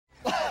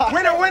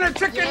Winner, winner,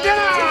 chicken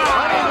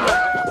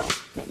dinner!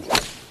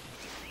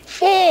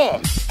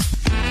 4!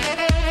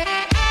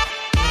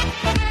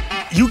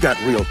 You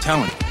got real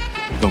talent.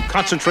 Don't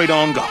concentrate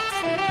on golf.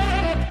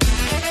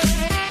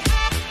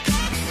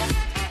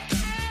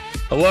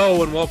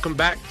 Hello and welcome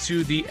back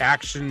to the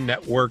Action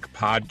Network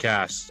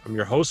podcast. I'm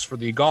your host for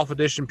the Golf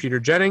Edition, Peter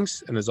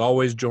Jennings, and as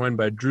always joined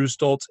by Drew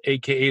Stoltz,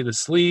 a.k.a. the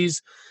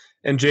Sleeze,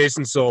 and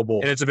Jason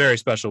Sobel. And it's a very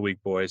special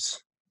week,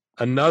 boys.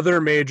 Another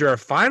major, our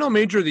final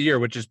major of the year,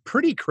 which is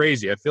pretty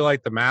crazy. I feel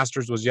like the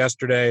Masters was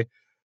yesterday,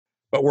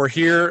 but we're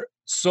here.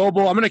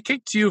 Sobel, I'm going to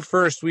kick to you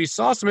first. We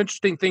saw some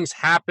interesting things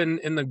happen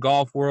in the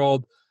golf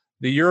world.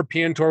 The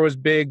European Tour was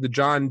big, the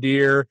John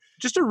Deere.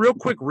 Just a real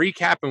quick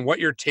recap on what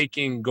you're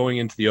taking going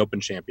into the Open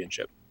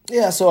Championship.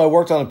 Yeah, so I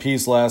worked on a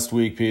piece last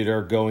week,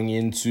 Peter, going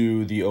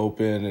into the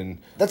Open, and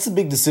that's the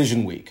big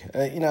decision week.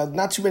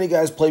 Not too many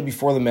guys play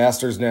before the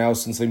Masters now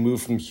since they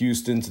moved from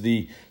Houston to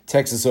the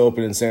Texas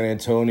Open in San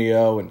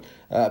Antonio,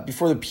 and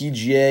before the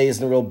PGA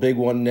isn't a real big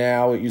one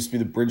now. It used to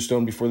be the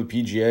Bridgestone before the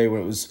PGA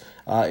when it was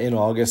in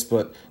August,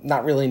 but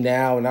not really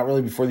now, and not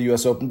really before the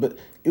U.S. Open, but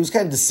it was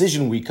kind of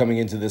decision week coming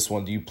into this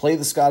one. Do you play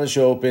the Scottish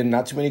Open?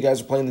 Not too many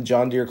guys are playing the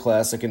John Deere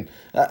Classic, and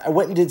I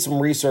went and did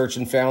some research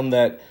and found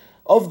that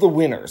of the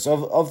winners,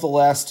 of the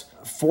last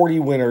 40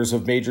 winners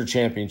of major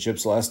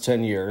championships the last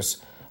 10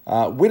 years,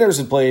 winners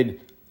had played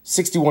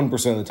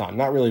 61% of the time.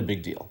 Not really a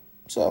big deal.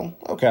 So,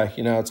 okay,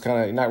 it's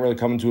kind of not really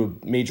coming to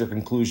a major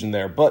conclusion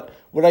there. But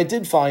what I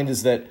did find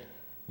is that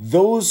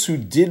those who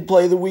did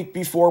play the week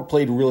before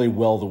played really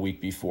well the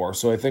week before.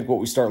 So I think what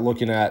we start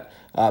looking at,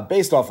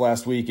 based off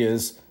last week,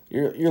 is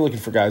you're looking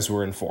for guys who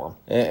are in form.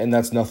 And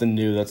that's nothing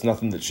new. That's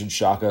nothing that should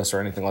shock us or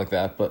anything like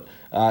that. But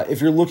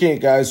if you're looking at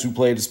guys who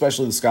played,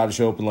 especially the Scottish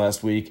Open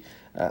last week,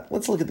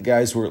 let's look at the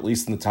guys who are at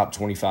least in the top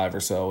 25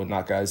 or so and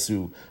not guys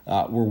who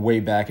were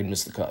way back and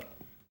missed the cut.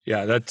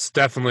 Yeah, that's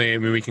definitely,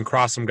 we can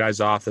cross some guys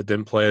off that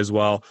didn't play as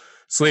well.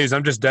 Sleeves,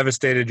 I'm just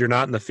devastated you're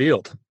not in the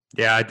field.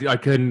 Yeah, I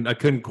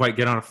couldn't quite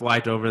get on a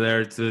flight over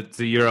there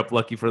to Europe.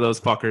 Lucky for those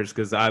fuckers,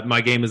 because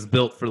my game is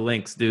built for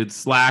links, dude.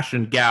 Slash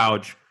and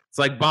gouge. It's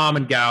like bomb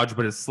and gouge,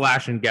 but it's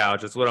slash and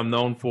gouge. That's what I'm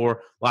known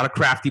for. A lot of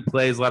crafty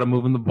plays, a lot of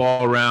moving the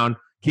ball around,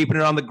 keeping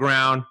it on the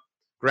ground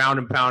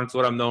and pound. It's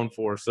what I'm known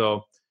for.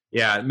 So,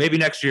 yeah, maybe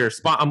next year.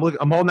 I'm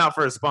holding out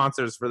for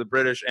sponsors for the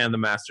British and the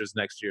Masters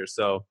next year.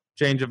 So,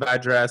 change of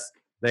address.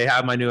 They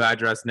have my new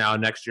address now.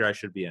 Next year, I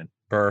should be in.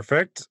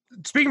 Perfect.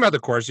 Speaking about the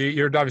course,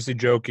 you're obviously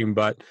joking,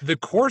 but the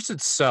course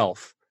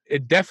itself,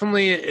 it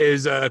definitely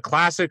is a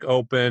classic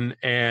Open,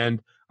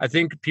 and I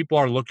think people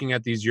are looking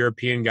at these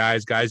European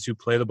guys who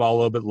play the ball a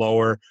little bit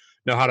lower,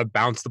 know how to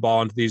bounce the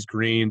ball into these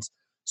greens.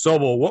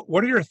 Sobel,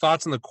 what are your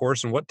thoughts on the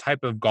course, and what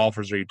type of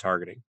golfers are you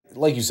targeting?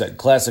 Like you said,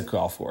 classic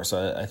golf course.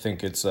 I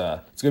think it's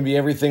going to be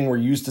everything we're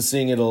used to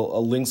seeing at a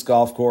links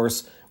golf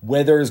course.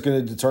 Weather is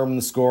going to determine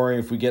the scoring.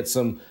 If we get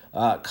some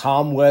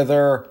calm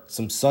weather,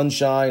 some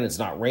sunshine, it's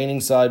not raining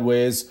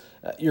sideways,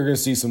 you're going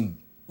to see some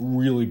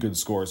really good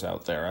scores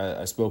out there.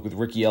 I spoke with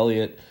Ricky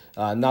Elliott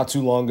not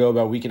too long ago,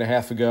 about a week and a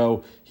half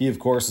ago. He, of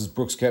course, is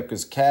Brooks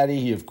Koepka's caddy.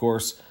 He, of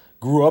course,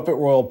 grew up at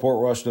Royal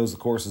Portrush, knows the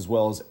course as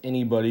well as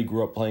anybody,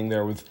 grew up playing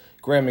there with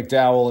Graham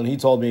McDowell, and he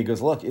told me, he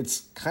goes, look,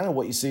 it's kind of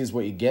what you see is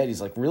what you get.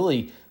 He's like,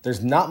 really,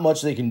 there's not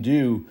much they can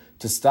do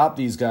to stop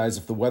these guys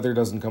if the weather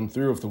doesn't come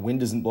through, if the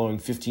wind isn't blowing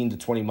 15 to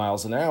 20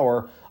 miles an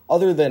hour,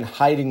 other than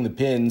hiding the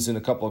pins in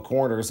a couple of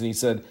corners. And he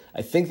said,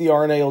 I think the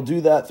R&A will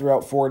do that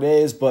throughout 4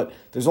 days, but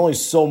there's only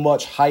so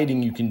much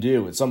hiding you can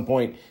do. At some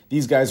point,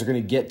 these guys are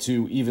going to get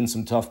to even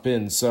some tough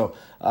pins. So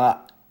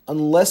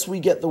unless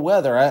we get the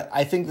weather,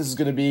 I think this is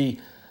going to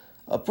be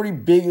a pretty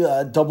big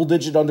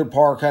double-digit under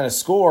par kind of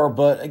score,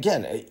 but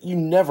again, you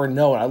never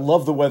know. And I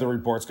love the weather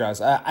reports,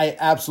 guys. I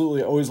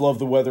absolutely always love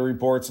the weather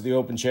reports at the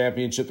Open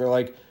Championship. They're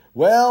like,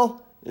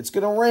 well, it's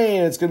going to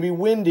rain, it's going to be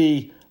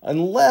windy,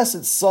 unless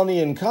it's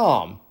sunny and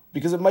calm,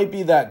 because it might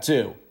be that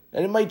too,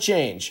 and it might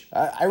change.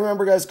 I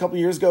remember, guys, a couple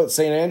years ago at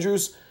St.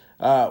 Andrews,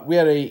 we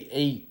had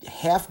a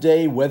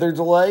half-day weather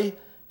delay,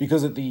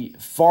 because at the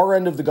far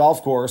end of the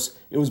golf course,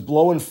 it was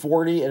blowing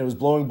 40 and it was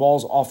blowing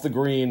balls off the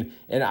green.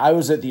 And I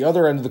was at the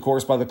other end of the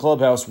course by the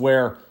clubhouse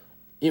where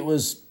it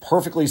was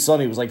perfectly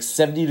sunny. It was like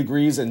 70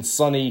 degrees and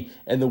sunny,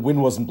 and the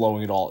wind wasn't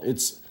blowing at all.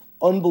 It's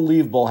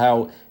unbelievable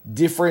how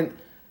different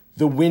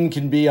the wind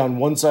can be on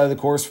one side of the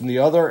course from the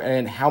other,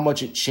 and how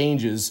much it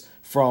changes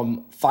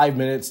from 5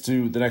 minutes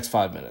to the next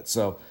 5 minutes.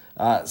 So,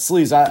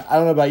 Sleeze, I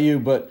don't know about you,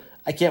 but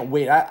I can't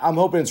wait. I'm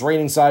hoping it's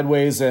raining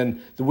sideways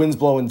and the wind's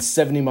blowing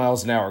 70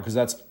 miles an hour, because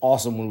that's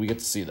awesome when we get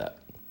to see that.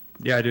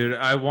 Yeah, dude.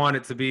 I want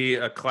it to be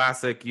a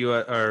classic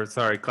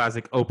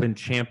classic Open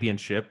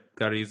Championship.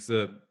 Got to use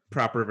the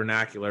proper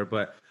vernacular,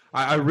 but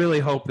I really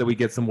hope that we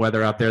get some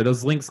weather out there.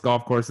 Those links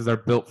golf courses are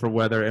built for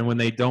weather, and when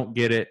they don't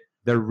get it,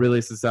 they're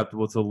really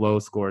susceptible to low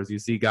scores. You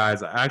see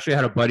guys, I actually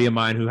had a buddy of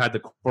mine who had the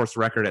course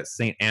record at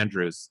St.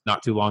 Andrews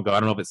not too long ago. I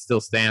don't know if it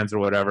still stands or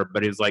whatever,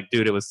 but he was like,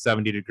 dude, it was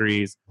 70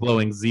 degrees,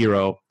 blowing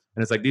 0.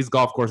 And it's like, these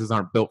golf courses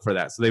aren't built for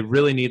that. So they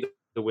really need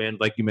the wind.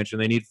 Like you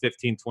mentioned, they need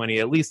 15, 20,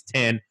 at least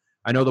 10.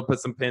 I know they'll put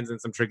some pins in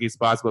some tricky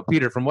spots, but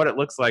Peter, from what it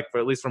looks like,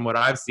 at least from what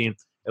I've seen,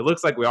 it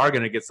looks like we are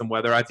going to get some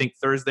weather. I think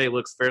Thursday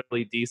looks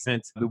fairly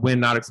decent. The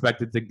wind not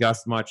expected to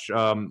gust much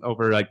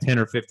over like 10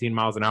 or 15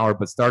 miles an hour,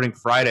 but starting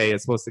Friday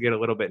is supposed to get a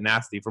little bit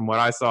nasty. From what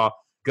I saw,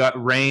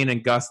 got rain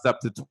and gust up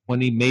to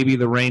 20, maybe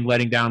the rain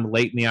letting down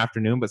late in the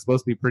afternoon, but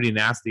supposed to be pretty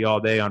nasty all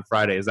day on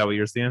Friday. Is that what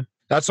you're seeing?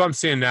 That's what I'm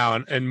seeing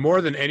now. And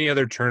more than any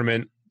other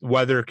tournament,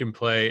 weather can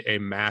play a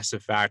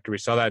massive factor. We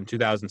saw that in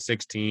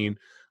 2016,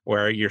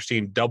 where you're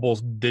seeing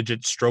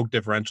double-digit stroke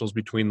differentials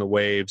between the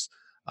waves,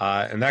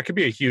 and that could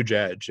be a huge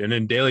edge. And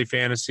in daily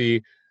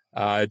fantasy,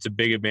 it's a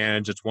big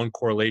advantage. It's one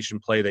correlation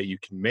play that you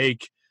can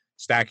make,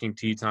 stacking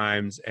tee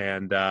times,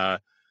 and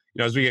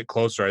as we get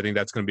closer, I think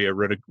that's going to be a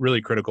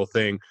really critical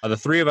thing. The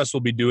three of us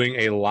will be doing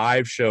a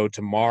live show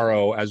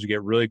tomorrow as we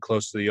get really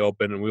close to the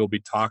Open, and we will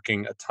be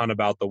talking a ton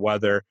about the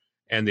weather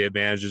and the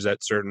advantages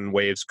that certain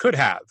waves could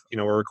have.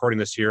 We're recording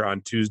this here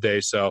on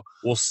Tuesday, so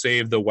we'll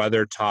save the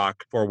weather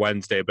talk for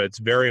Wednesday, but it's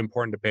very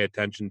important to pay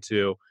attention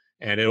to,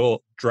 and it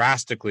will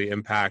drastically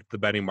impact the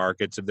betting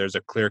markets if there's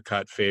a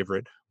clear-cut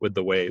favorite with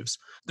the waves.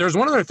 There's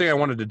one other thing I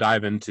wanted to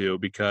dive into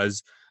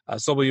because,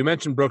 Sobel, you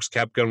mentioned Brooks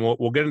Koepka, and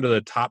we'll get into the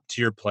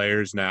top-tier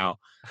players now.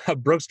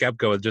 Brooks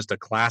Koepka with just a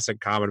classic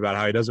comment about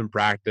how he doesn't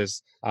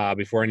practice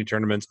before any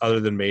tournaments other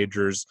than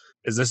majors.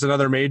 Is this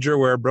another major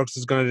where Brooks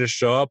is going to just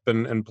show up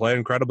and play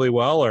incredibly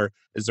well, or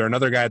is there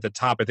another guy at the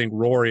top? I think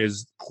Rory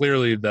is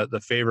clearly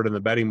the favorite in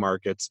the betting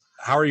markets.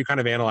 How are you kind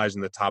of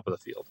analyzing the top of the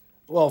field?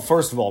 Well,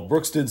 first of all,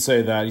 Brooks did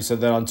say that. He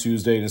said that on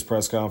Tuesday in his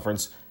press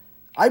conference.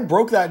 I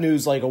broke that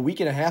news like a week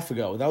and a half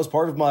ago. That was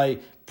part of my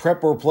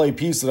prep or play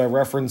piece that I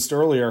referenced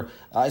earlier.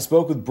 I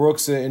spoke with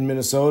Brooks in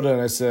Minnesota, and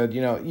I said,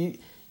 you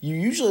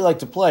usually like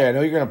to play. I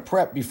know you're going to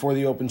prep before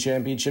the Open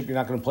Championship. You're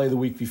not going to play the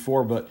week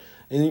before, but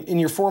in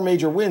your four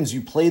major wins,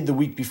 you played the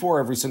week before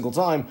every single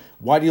time.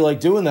 Why do you like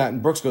doing that?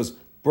 And Brooks goes,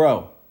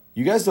 bro,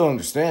 you guys don't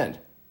understand.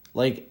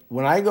 Like,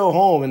 when I go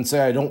home and say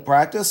I don't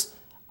practice,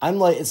 I'm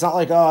like, it's not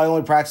like, oh, I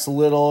only practice a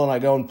little and I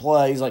go and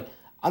play. He's like,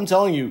 I'm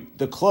telling you,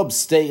 the clubs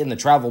stay in the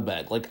travel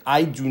bag. Like,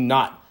 I do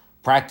not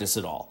practice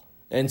at all.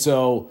 And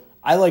so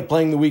I like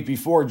playing the week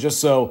before just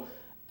so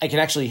I can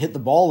actually hit the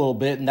ball a little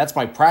bit, and that's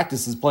my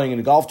practice is playing in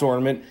a golf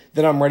tournament.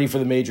 Then I'm ready for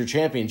the major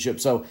championship.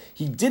 So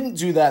he didn't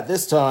do that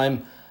this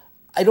time.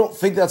 I don't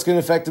think that's going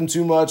to affect him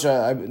too much.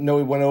 I know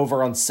he went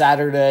over on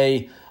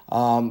Saturday.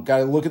 Got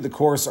to look at the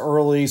course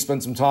early,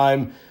 spend some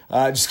time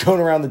just going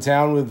around the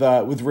town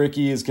with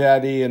Ricky, his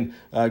caddy, and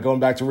going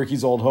back to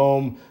Ricky's old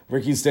home.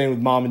 Ricky's staying with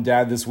mom and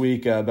dad this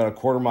week, about a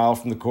quarter mile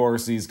from the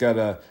course. He's got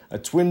a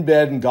twin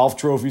bed and golf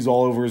trophies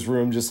all over his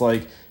room, just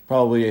like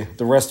probably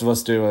the rest of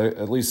us do.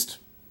 At least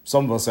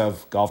some of us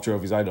have golf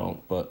trophies. I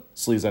don't, but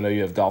Sleeze, I know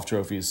you have golf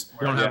trophies.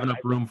 We don't have enough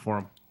room for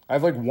them. I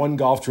have like one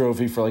golf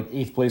trophy for like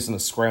 8th place in a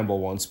scramble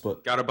once,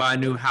 but got to buy a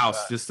new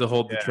house just to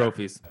hold the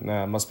trophies.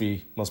 Nah, must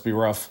be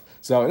rough.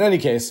 So in any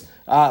case,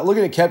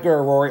 looking at Koepka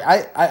or Rory,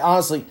 I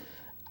honestly,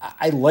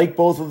 I like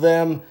both of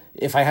them.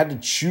 If I had to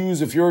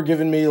choose, if you were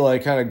giving me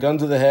like kind of gun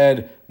to the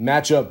head,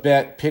 matchup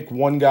bet, pick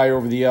one guy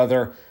over the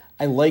other,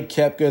 I like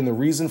Koepka, and the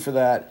reason for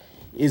that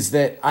is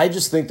that I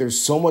just think there's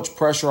so much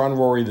pressure on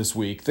Rory this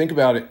week. Think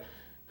about it.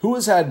 Who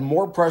has had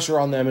more pressure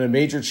on them in a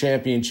major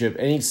championship,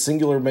 any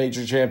singular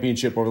major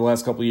championship over the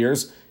last couple of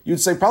years? You'd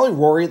say probably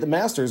Rory at the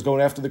Masters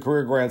going after the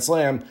career Grand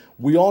Slam.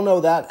 We all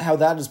know that how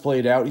that has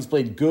played out. He's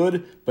played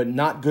good, but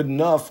not good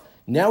enough.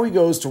 Now he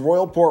goes to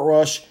Royal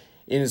Portrush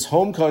in his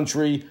home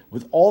country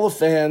with all the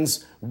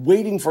fans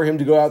waiting for him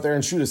to go out there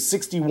and shoot a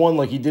 61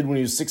 like he did when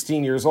he was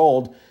 16 years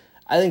old.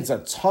 I think it's a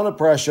ton of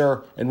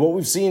pressure, and what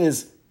we've seen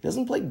is he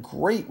doesn't play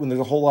great when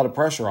there's a whole lot of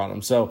pressure on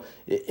him. So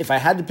if I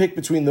had to pick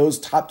between those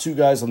top two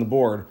guys on the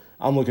board,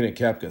 I'm looking at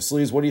Koepka.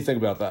 Sleeze, what do you think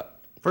about that?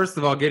 First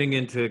of all, getting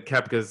into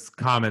Koepka's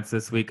comments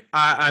this week,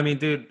 I mean,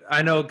 dude,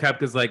 I know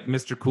Koepka's like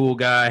Mr. Cool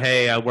Guy.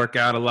 Hey, I work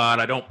out a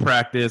lot. I don't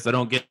practice. I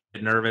don't get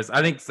nervous.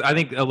 I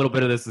think a little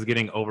bit of this is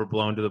getting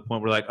overblown to the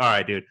point where like, all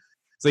right, dude.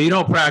 So you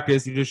don't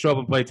practice. You just show up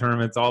and play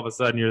tournaments. All of a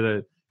sudden,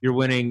 you're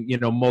winning,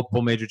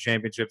 multiple major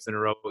championships in a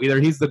row. Either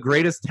he's the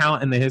greatest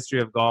talent in the history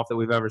of golf that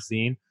we've ever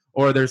seen,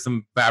 or there's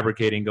some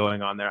fabricating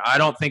going on there. I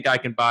don't think I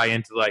can buy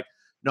into like,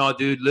 no,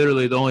 dude,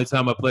 literally the only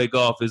time I play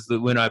golf is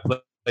when I play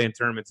in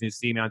tournaments and you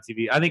see me on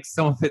TV. I think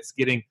some of it's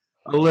getting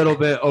a little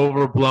bit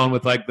overblown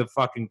with like the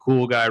fucking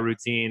cool guy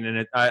routine.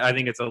 And I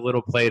think it's a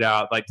little played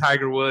out. Like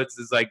Tiger Woods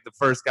is like the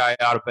first guy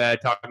out of bed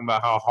talking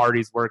about how hard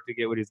he's worked to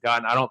get what he's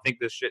gotten. I don't think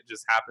this shit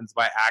just happens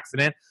by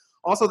accident.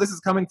 Also, this is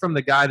coming from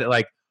the guy that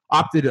like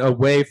opted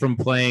away from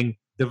playing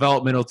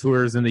developmental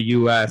tours in the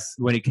U.S.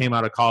 when he came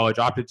out of college,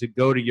 opted to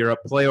go to Europe,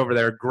 play over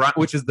there,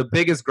 which is the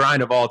biggest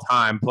grind of all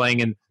time, playing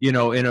in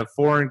a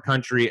foreign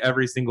country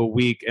every single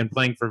week and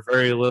playing for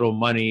very little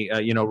money,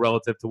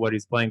 relative to what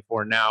he's playing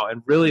for now,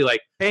 and really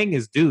like paying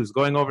his dues,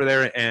 going over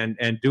there and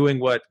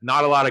doing what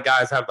not a lot of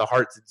guys have the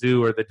heart to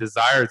do or the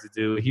desire to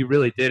do. He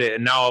really did it,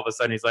 and now all of a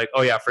sudden he's like,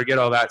 oh yeah, forget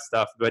all that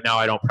stuff, but now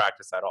I don't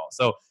practice at all.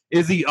 So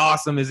is he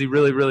awesome? Is he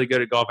really, really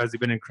good at golf? Has he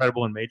been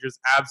incredible in majors?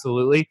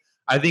 Absolutely.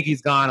 I think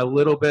he's gone a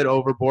little bit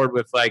overboard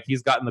with like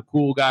he's gotten the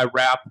cool guy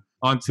rap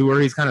on tour.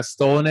 He's kind of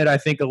stolen it, I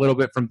think, a little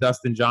bit from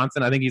Dustin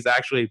Johnson. I think he's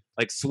actually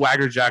like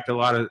swagger jacked a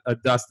lot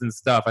of Dustin's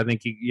stuff. I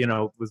think he,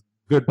 was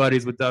good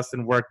buddies with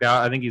Dustin, worked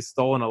out. I think he's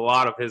stolen a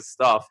lot of his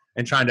stuff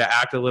and trying to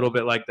act a little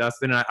bit like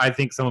Dustin. I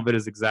think some of it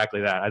is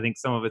exactly that. I think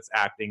some of it's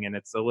acting, and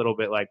it's a little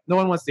bit like no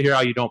one wants to hear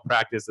how you don't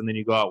practice and then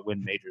you go out and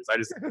win majors.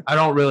 I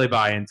don't really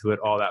buy into it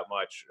all that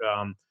much.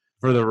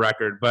 For the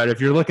record. But if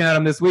you're looking at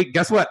him this week,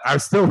 guess what? I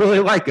still really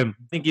like him.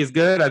 I think he's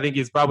good. I think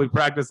he's probably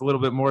practiced a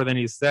little bit more than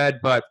he said,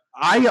 but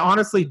I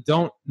honestly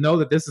don't know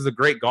that this is a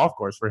great golf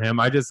course for him.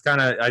 I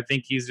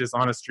think he's just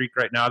on a streak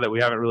right now that we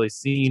haven't really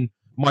seen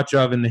much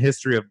of in the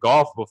history of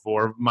golf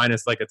before,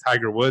 minus like a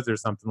Tiger Woods or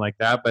something like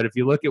that. But if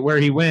you look at where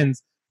he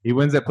wins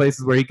at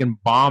places where he can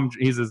bomb.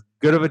 He's as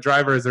good of a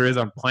driver as there is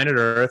on planet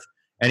Earth,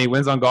 and he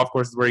wins on golf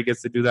courses where he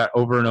gets to do that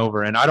over and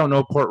over. And I don't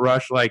know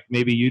Portrush like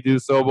maybe you do,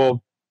 Sobel,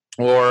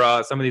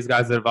 or some of these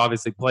guys that have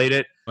obviously played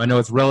it. I know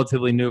it's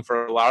relatively new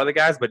for a lot of the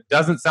guys, but it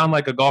doesn't sound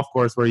like a golf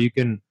course where you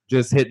can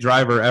just hit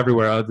driver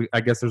everywhere. I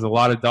guess there's a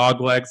lot of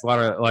dog legs, a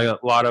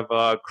lot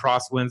of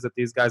crosswinds that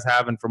these guys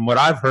have. And from what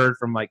I've heard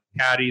from like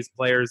caddies,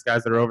 players,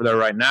 guys that are over there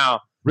right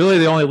now, really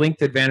the only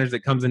linked advantage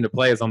that comes into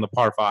play is on the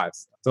par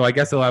fives. So I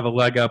guess he'll have a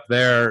leg up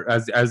there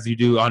as you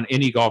do on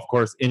any golf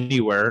course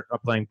anywhere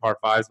playing par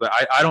fives. But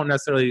I don't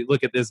necessarily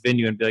look at this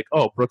venue and be like,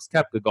 oh, Brooks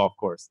Koepka golf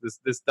course.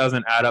 This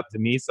doesn't add up to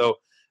me. So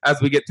as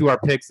we get to our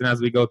picks and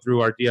as we go through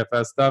our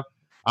DFS stuff,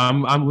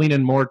 I'm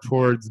leaning more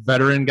towards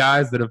veteran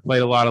guys that have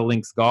played a lot of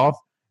links golf,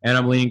 and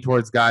I'm leaning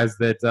towards guys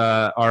that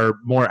are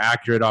more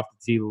accurate off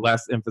the tee,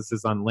 less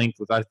emphasis on length,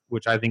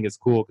 which I think is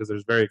cool because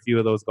there's very few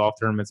of those golf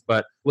tournaments.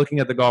 But looking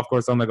at the golf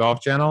course on the Golf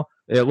Channel,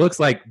 it looks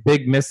like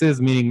big misses,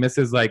 meaning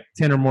misses like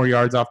 10 or more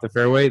yards off the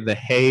fairway. The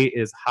hay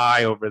is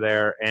high over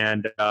there,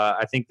 and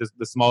I think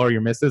the smaller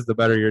your misses, the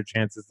better your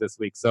chances this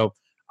week. So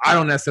I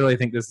don't necessarily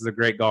think this is a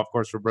great golf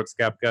course for Brooks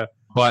Koepka,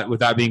 but with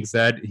that being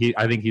said,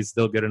 I think he's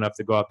still good enough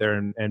to go out there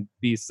and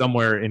be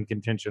somewhere in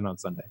contention on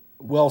Sunday.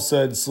 Well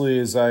said,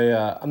 Sleeze.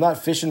 I'm not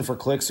fishing for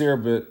clicks here,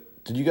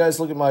 but did you guys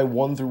look at my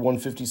 1 through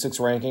 156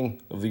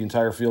 ranking of the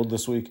entire field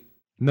this week?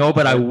 No,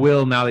 but I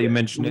will now that you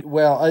mention it.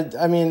 Well,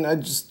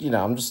 I'm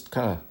just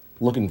kind of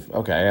looking.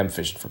 Okay, I am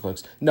fishing for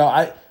clicks. No,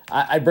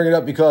 I bring it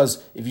up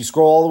because if you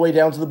scroll all the way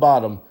down to the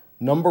bottom,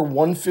 number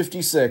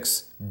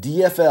 156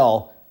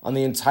 DFL on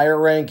the entire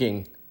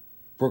ranking,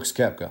 Brooks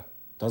Koepka.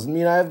 Doesn't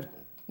mean I have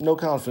no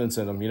confidence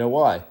in him. You know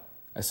why?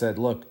 I said,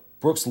 look,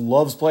 Brooks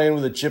loves playing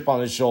with a chip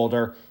on his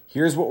shoulder.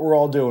 Here's what we're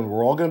all doing.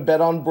 We're all going to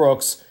bet on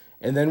Brooks,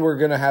 and then we're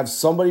going to have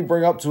somebody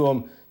bring up to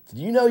him, did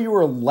you know you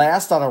were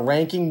last on a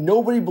ranking?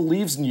 Nobody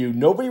believes in you.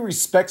 Nobody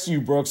respects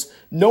you, Brooks.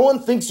 No one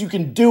thinks you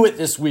can do it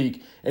this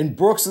week. And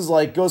Brooks is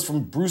like, goes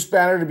from Bruce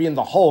Banner to being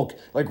the Hulk,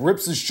 like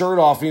rips his shirt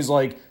off, and he's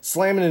like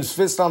slamming his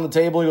fist on the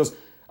table. He goes,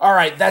 all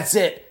right, that's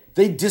it.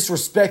 They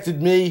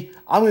disrespected me.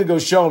 I'm going to go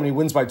show him, and he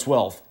wins by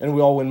 12. And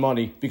we all win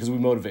money because we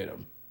motivated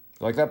him.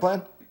 You like that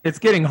plan? It's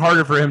getting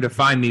harder for him to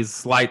find these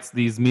slights,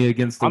 these me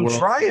against the world. I'm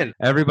trying.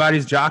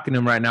 Everybody's jocking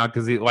him right now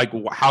because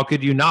how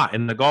could you not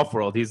in the golf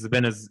world? He's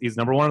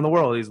number one in the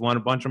world. He's won a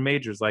bunch of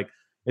majors. Like,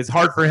 it's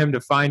hard for him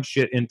to find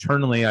shit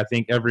internally, I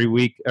think, every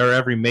week or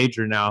every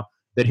major now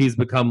that he's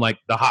become like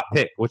the hot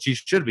pick, which he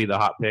should be the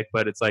hot pick.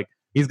 But it's like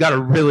he's got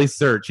to really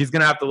search. He's going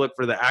to have to look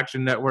for the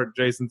Action Network,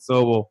 Jason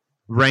Sobel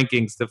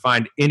rankings to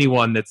find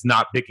anyone that's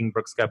not picking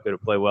Brooks Koepka to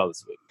play well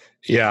this week.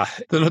 Yeah,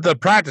 the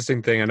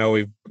practicing thing, I know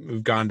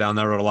we've gone down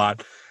that road a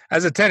lot.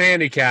 As a 10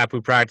 handicap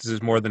who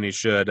practices more than he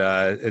should,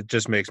 it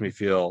just makes me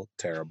feel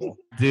terrible.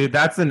 Dude,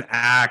 that's an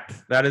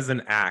act. That is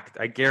an act.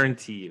 I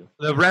guarantee you.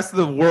 The rest of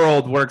the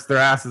world works their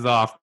asses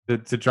off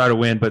to try to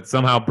win, but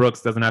somehow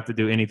Brooks doesn't have to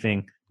do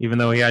anything, even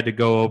though he had to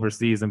go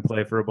overseas and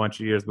play for a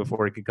bunch of years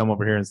before he could come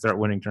over here and start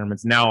winning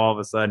tournaments. Now, all of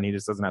a sudden, he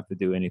just doesn't have to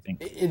do anything.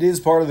 It is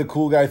part of the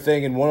cool guy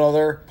thing. And one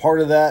other part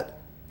of that,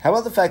 how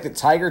about the fact that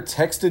Tiger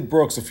texted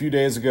Brooks a few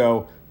days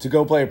ago to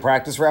go play a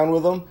practice round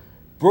with him?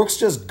 Brooks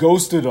just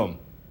ghosted him.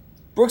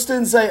 Brooks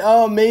didn't say,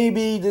 oh,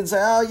 maybe. Didn't say,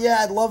 oh, yeah,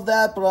 I'd love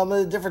that, but I'm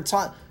at a different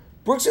time.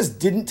 Brooks just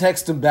didn't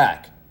text him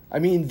back. I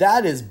mean,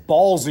 that is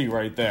ballsy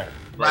right there.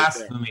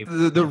 Blasphemy.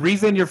 The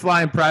reason you're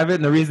flying private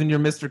and the reason you're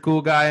Mr.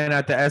 Cool Guy and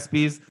at the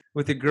ESPYs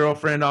with your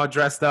girlfriend all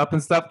dressed up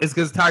and stuff is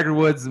because Tiger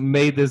Woods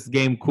made this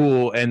game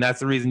cool, and that's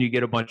the reason you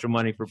get a bunch of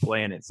money for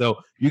playing it. So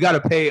you got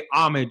to pay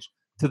homage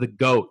to the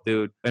GOAT,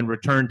 dude, and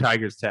return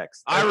Tiger's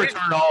text. I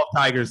return all of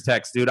Tiger's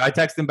texts, dude. I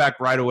text him back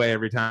right away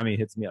every time he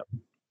hits me up.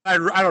 I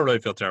don't really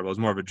feel terrible. It's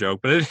more of a joke.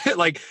 But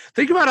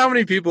think about how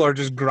many people are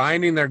just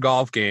grinding their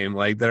golf game,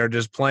 like that are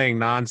just playing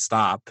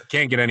nonstop,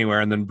 can't get anywhere,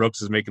 and then Brooks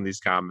is making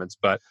these comments.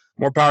 But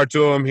more power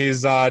to him.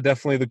 He's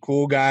definitely the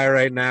cool guy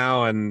right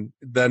now, and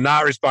the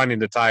not responding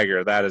to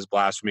Tiger, that is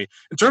blasphemy.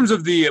 In terms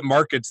of the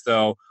markets,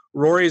 though,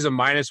 Rory's a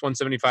minus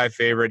 175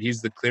 favorite.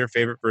 He's the clear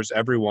favorite versus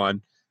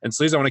everyone. And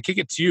Sleeze, I want to kick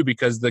it to you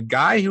because the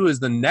guy who is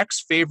the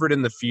next favorite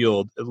in the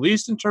field, at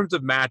least in terms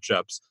of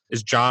matchups,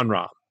 is Jon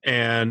Rahm.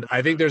 And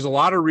I think there's a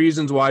lot of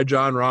reasons why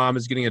Jon Rahm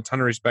is getting a ton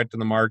of respect in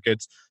the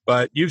markets,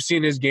 but you've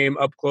seen his game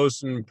up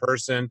close and in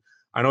person.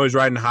 I know he's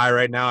riding high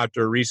right now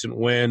after a recent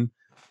win.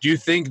 Do you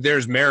think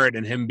there's merit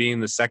in him being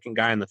the second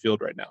guy in the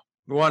field right now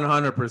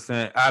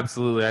 100%.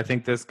 Absolutely. I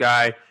think this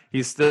guy,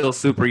 he's still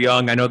super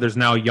young. I know there's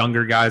now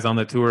younger guys on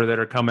the tour that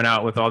are coming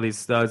out with all these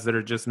studs that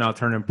are just now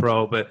turning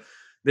pro, but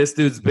this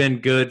dude's been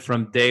good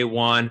from day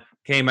one.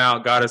 Came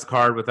out, got his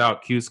card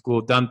without Q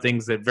School, done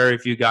things that very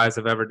few guys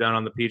have ever done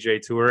on the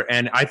PGA Tour.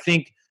 And I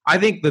think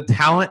the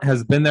talent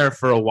has been there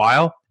for a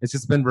while. It's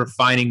just been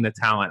refining the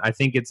talent. I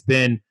think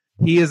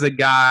he is a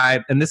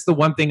guy, and this is the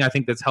one thing I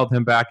think that's held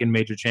him back in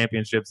major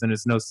championships, and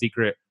it's no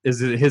secret, is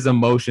that his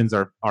emotions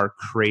are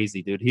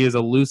crazy, dude. He is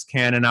a loose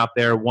cannon out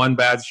there, one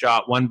bad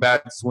shot, one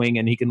bad swing,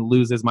 and he can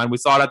lose his mind. We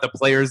saw it at the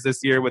Players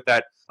this year with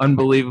that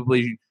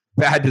unbelievably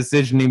bad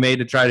decision he made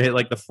to try to hit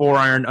like the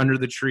 4-iron under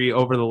the tree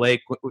over the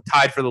lake,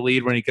 tied for the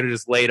lead when he could have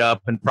just laid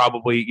up and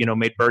probably,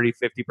 made birdie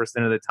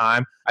 50% of the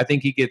time. I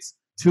think he gets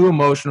too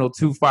emotional,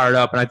 too fired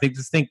up. And I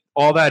think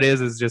all that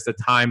is just a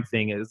time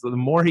thing. Is the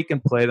more he can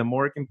play, the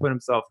more he can put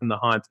himself in the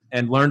hunt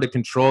and learn to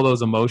control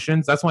those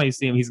emotions. That's why you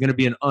see him. He's going to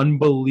be an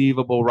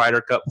unbelievable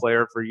Ryder Cup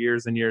player for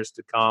years and years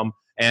to come.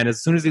 And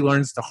as soon as he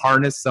learns to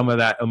harness some of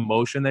that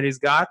emotion that he's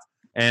got,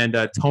 and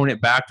tone it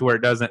back to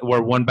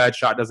where one bad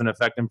shot doesn't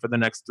affect him for the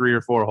next 3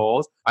 or 4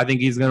 holes, I think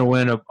he's going to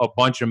win a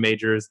bunch of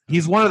majors.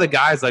 He's one of the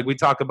guys, like we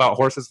talk about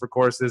horses for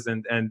courses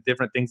and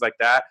different things like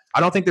that. I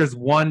don't think there's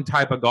one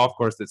type of golf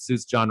course that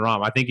suits Jon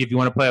Rahm. I think if you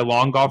want to play a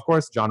long golf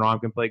course, Jon Rahm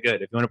can play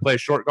good. If you want to play a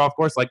short golf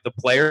course like the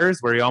Players,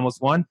 where he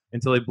almost won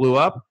until he blew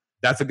up,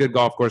 that's a good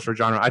golf course for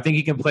Jon Rahm. I think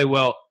he can play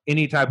well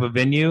any type of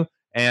venue.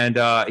 And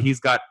he's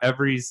got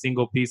every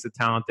single piece of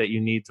talent that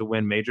you need to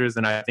win majors.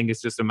 And I think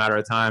it's just a matter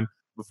of time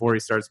before he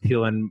starts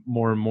peeling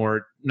more and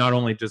more, not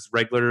only just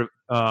regular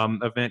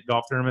event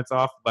golf tournaments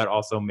off, but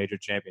also major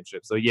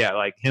championships. So yeah,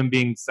 like him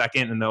being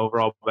second in the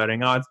overall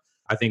betting odds,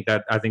 I think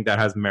that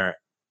has merit.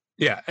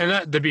 Yeah,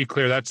 and to be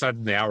clear, that's not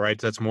in the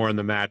outrights. That's more in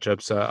the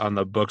matchups on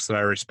the books that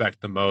I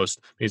respect the most.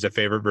 He's a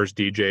favorite versus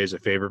DJ. He's a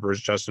favorite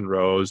versus Justin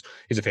Rose.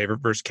 He's a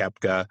favorite versus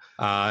Koepka.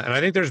 And I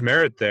think there's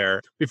merit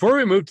there. Before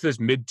we move to this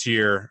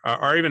mid-tier,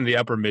 or even the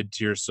upper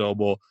mid-tier,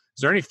 Sobel,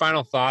 is there any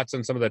final thoughts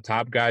on some of the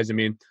top guys? I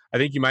mean, I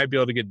think you might be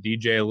able to get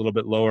DJ a little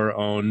bit lower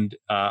owned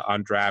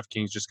on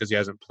DraftKings just because he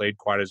hasn't played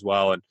quite as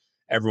well, and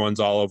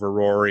everyone's all over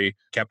Rory.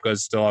 Koepka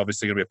is still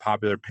obviously going to be a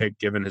popular pick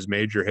given his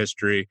major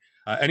history.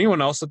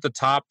 Anyone else at the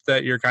top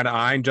that you're kind of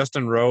eyeing?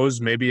 Justin Rose,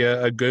 maybe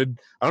a good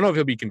 – I don't know if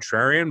he'll be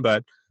contrarian,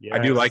 but yes. I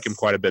do like him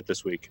quite a bit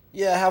this week.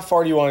 Yeah, how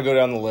far do you want to go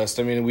down the list?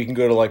 I mean, we can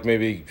go to like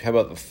maybe – how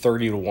about the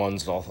 30 to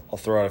 1s, and I'll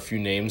throw out a few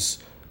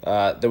names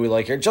that we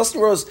like here.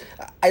 Justin Rose,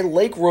 I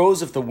like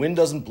Rose if the wind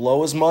doesn't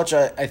blow as much.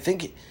 I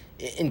think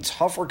in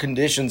tougher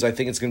conditions, I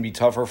think it's going to be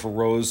tougher for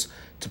Rose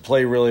to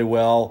play really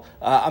well.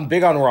 I'm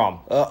big on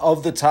Rahm.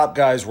 Of the top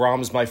guys,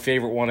 Rahm is my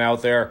favorite one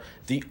out there.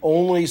 The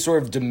only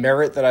sort of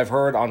demerit that I've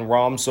heard on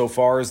Rahm so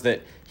far is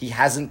that he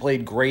hasn't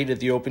played great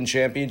at the Open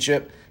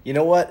Championship. You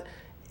know what?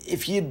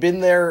 If he had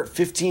been there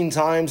 15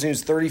 times and he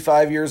was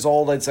 35 years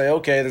old, I'd say,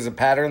 okay, there's a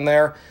pattern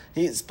there.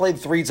 He's played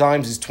 3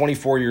 times. He's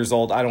 24 years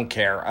old. I don't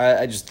care.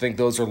 I just think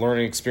those are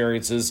learning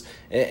experiences,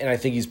 and I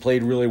think he's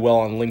played really well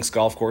on links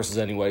golf courses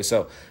anyway.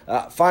 So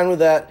fine with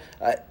that.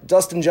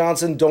 Dustin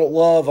Johnson, don't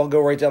love. I'll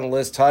go right down the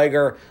list.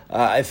 Tiger,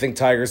 I think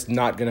Tiger's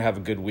not going to have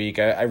a good week.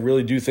 I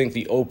really do think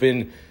the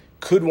Open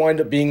could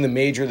wind up being the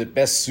major that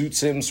best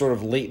suits him sort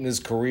of late in his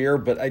career,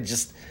 but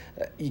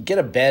you get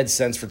a bad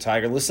sense for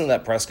Tiger. Listen to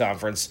that press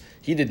conference.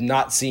 He did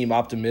not seem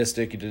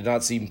optimistic. He did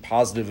not seem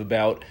positive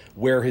about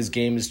where his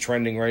game is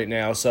trending right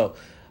now. So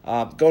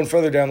going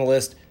further down the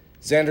list,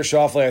 Xander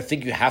Schauffele, I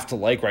think you have to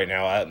like right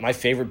now. My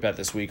favorite bet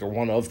this week, or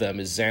one of them,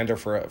 is Xander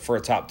for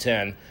a top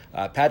 10.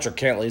 Patrick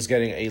Cantlay is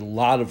getting a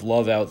lot of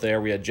love out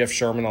there. We had Jeff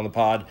Sherman on the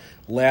pod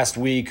last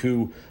week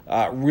who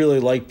really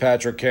liked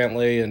Patrick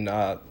Cantlay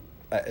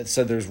and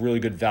said there's really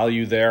good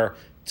value there.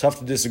 Tough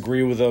to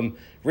disagree with him.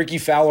 Ricky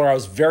Fowler, I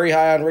was very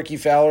high on Ricky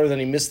Fowler. Then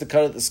he missed the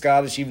cut at the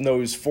Scottish, even though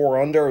he was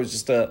 4 under. It was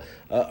just a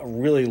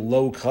really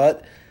low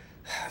cut.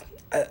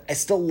 I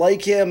still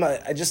like him. I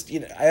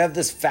have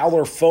this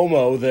Fowler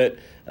FOMO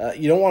that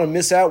you don't want to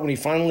miss out when he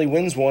finally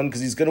wins one,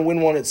 because he's going to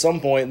win one at some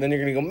point, and then you're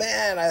going to go,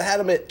 man, I had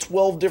him at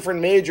 12 different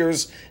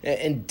majors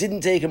and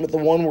didn't take him at the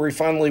one where he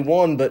finally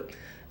won, but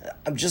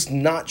I'm just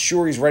not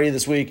sure he's ready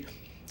this week.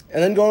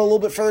 And then going a little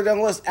bit further down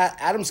the list,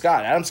 Adam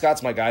Scott. Adam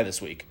Scott's my guy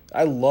this week.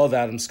 I love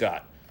Adam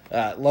Scott.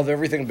 Love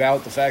everything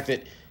about the fact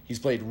that he's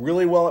played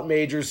really well at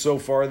majors so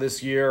far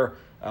this year.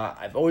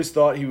 I've always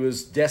thought he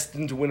was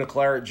destined to win a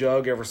Claret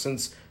Jug ever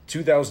since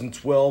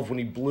 2012 when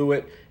he blew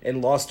it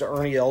and lost to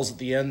Ernie Els at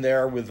the end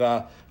there with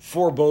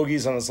 4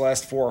 bogeys on his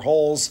last 4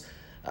 holes.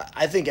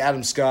 I think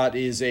Adam Scott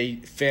is a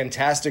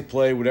fantastic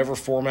play, whatever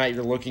format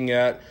you're looking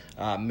at,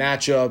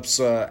 matchups,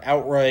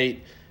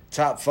 outright,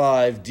 top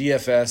 5,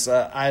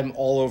 DFS. I'm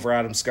all over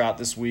Adam Scott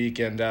this week,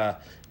 and a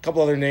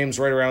couple other names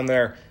right around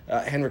there.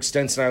 Henrik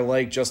Stenson I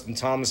like, Justin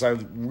Thomas I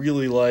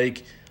really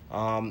like,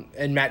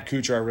 and Matt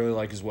Kuchar I really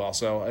like as well.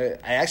 So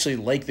I actually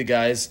like the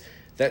guys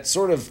that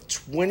sort of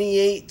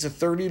 28 to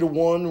 30 to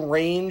 1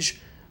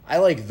 range. I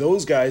like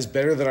those guys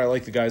better than I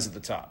like the guys at the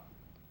top.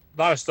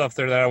 A lot of stuff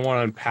there that I want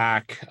to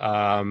unpack.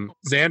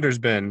 Xander's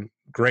been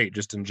great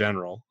just in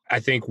general. I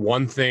think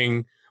one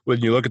thing when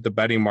you look at the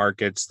betting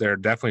markets, they're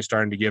definitely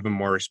starting to give him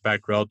more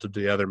respect relative to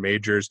the other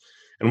majors.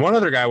 And one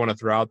other guy I want to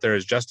throw out there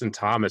is Justin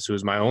Thomas, who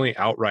is my only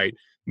outright,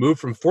 moved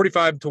from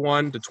 45 to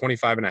 1 to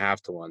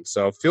 25.5 to 1.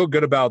 So feel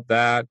good about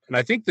that. And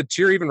I think the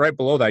tier even right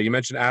below that, you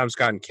mentioned Adam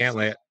Scott and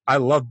Cantlay. I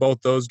love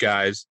both those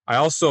guys. I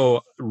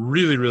also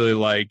really, really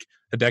like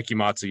Hideki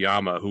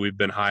Matsuyama, who we've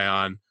been high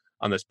on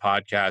this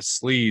podcast.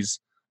 Sleeze,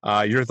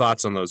 your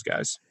thoughts on those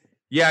guys?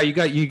 Yeah,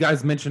 you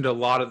guys mentioned a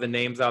lot of the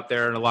names out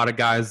there, and a lot of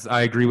guys.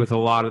 I agree with a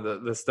lot of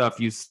the stuff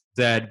you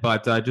said,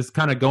 but just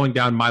kind of going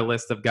down my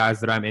list of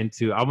guys that I'm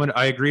into,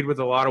 I agreed with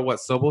a lot of what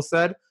Sobel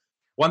said.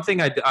 One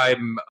thing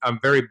I'm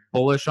very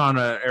bullish on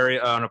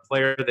a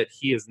player that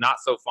he is not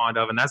so fond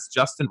of, and that's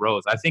Justin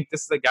Rose. I think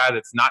this is a guy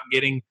that's not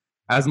getting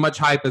as much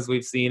hype as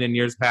we've seen in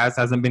years past.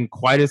 Hasn't been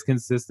quite as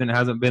consistent.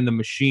 Hasn't been the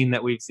machine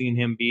that we've seen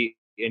him be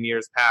in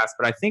years past.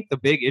 But I think the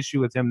big issue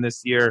with him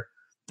this year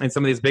in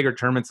some of these bigger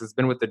tournaments has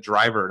been with the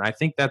driver. And I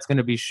think that's going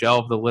to be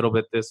shelved a little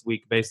bit this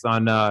week based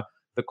on the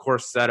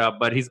course setup.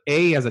 But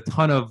he has a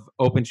ton of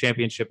Open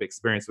Championship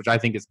experience, which I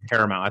think is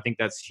paramount. I think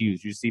that's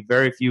huge. You see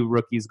very few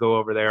rookies go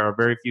over there, or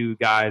very few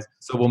guys.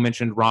 So we'll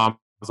mention Rahm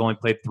has only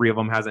played 3 of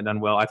them, hasn't done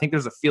well. I think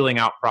there's a feeling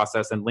out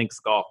process in links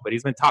golf, but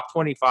he's been top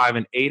 25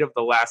 in 8 of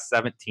the last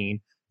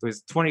 17. So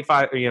he's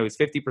 25, he's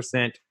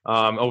 50%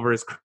 over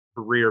his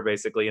career,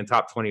 basically, in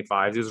top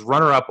 25. He was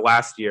runner-up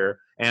last year,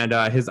 and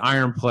his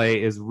iron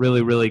play is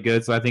really, really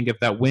good. So I think if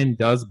that wind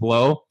does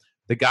blow,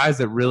 the guys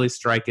that really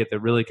strike it, that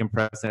really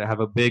compress it,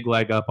 have a big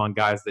leg up on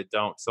guys that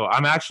don't. So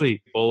I'm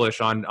actually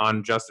bullish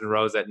on Justin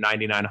Rose at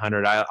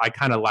 9,900. I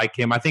kind of like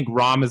him. I think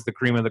Rahm is the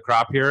cream of the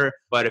crop here,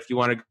 but if you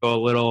want to go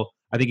a little,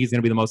 I think he's going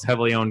to be the most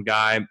heavily owned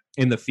guy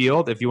in the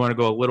field. If you want to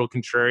go a little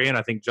contrarian,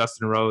 I think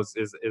Justin Rose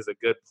is a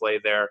good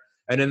play there.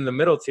 And in the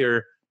middle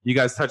tier, you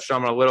guys touched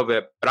on it a little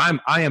bit, but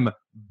I am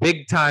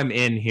big time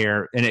in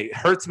here, and it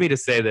hurts me to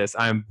say this.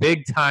 I am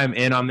big time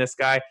in on this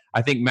guy.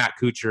 I think Matt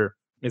Kuchar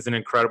is an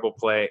incredible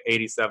play,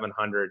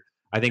 8,700.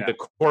 I think the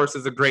course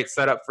is a great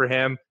setup for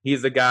him.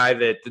 He's a guy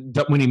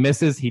that when he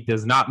misses, he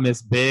does not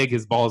miss big.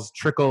 His balls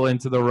trickle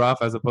into the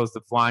rough as opposed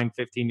to flying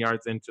 15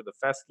 yards into the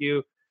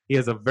fescue. He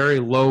has a very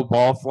low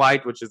ball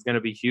flight, which is going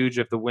to be huge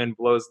if the wind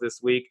blows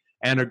this week,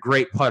 and a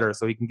great putter,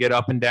 so he can get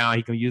up and down.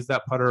 He can use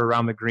that putter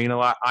around the green a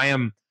lot. I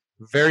am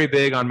very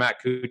big on Matt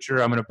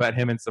Kuchar. I'm going to bet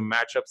him in some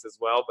matchups as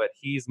well, but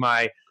he's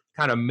my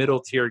kind of middle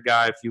tier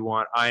guy if you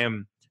want. I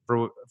am,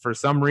 for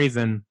some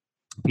reason,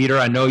 Peter,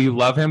 I know you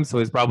love him, so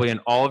he's probably in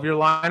all of your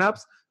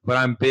lineups, but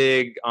I'm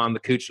big on the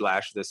Kuch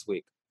Lash this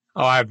week.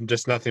 Oh, I have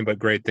just nothing but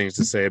great things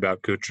to say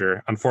about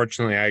Kuchar.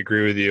 Unfortunately, I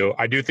agree with you.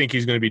 I do think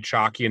he's going to be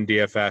chalky in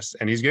DFS,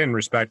 and he's getting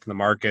respect in the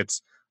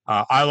markets.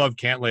 I love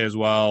Cantlay as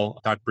well.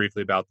 I talked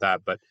briefly about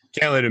that, but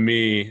Cantlay to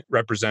me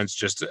represents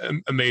just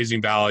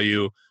amazing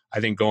value. I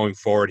think going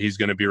forward, he's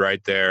going to be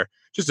right there,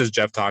 just as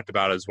Jeff talked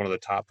about, as one of the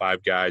top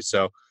 5 guys.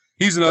 So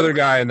he's another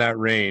guy in that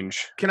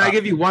range. Can I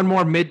give you one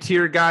more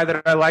mid-tier guy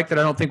that I like that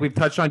I don't think we've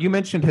touched on? You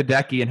mentioned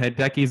Hideki, and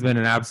Hideki's been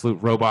an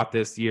absolute robot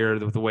this year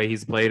with the way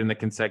he's played and the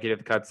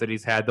consecutive cuts that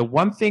he's had. The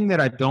one thing that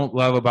I don't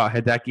love about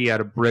Hideki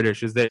out of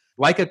British is that,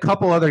 like a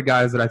couple other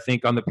guys that I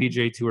think on the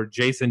PGA Tour,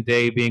 Jason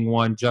Day being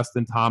one,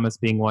 Justin Thomas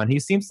being one, he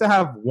seems to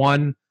have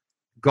one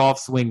golf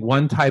swing,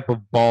 one type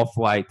of ball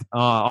flight,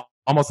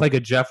 almost like a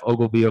Jeff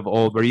Ogilvy of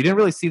old, where you didn't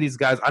really see these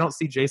guys. I don't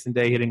see Jason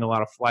Day hitting a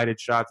lot of flighted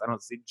shots. I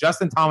don't see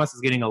Justin Thomas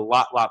is getting a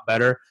lot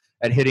better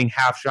at hitting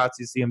half shots.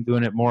 You see him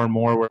doing it more and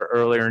more, where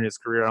earlier in his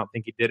career, I don't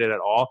think he did it at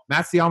all.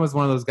 Matsuyama is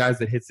one of those guys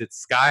that hits it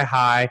sky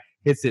high,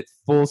 hits it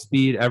full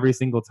speed every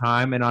single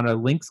time. And on a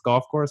links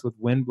golf course with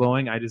wind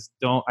blowing, I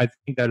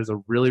think that is a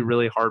really,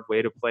 really hard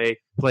way to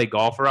play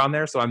golf around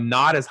there. So I'm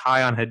not as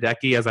high on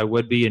Hideki as I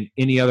would be in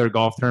any other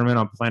golf tournament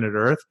on planet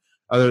Earth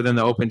other than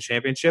the Open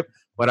Championship.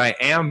 But I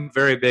am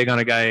very big on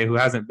a guy who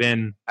hasn't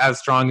been as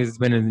strong as he's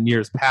been in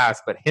years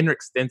past, but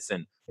Henrik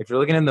Stenson. If you're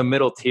looking in the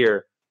middle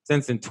tier,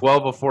 Stenson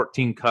 12 of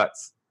 14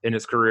 cuts in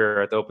his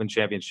career at the Open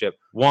Championship.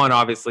 One,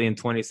 obviously, in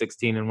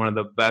 2016, and one of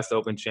the best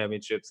Open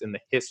Championships in the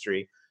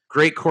history.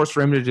 Great course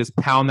for him to just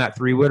pound that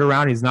 3-wood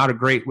around. He's not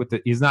elite with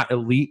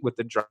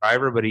the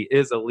driver, but he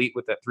is elite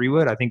with that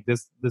 3-wood. I think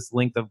this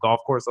length of golf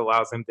course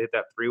allows him to hit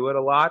that 3-wood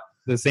a lot.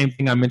 The same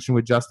thing I mentioned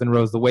with Justin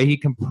Rose. The way he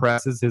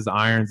compresses his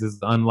irons is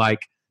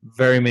unlike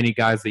very many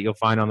guys that you'll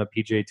find on the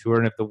PGA Tour.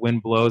 And if the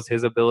wind blows,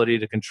 his ability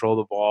to control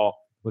the ball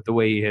with the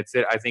way he hits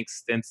it, I think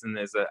Stenson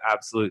is an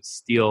absolute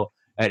steal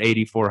at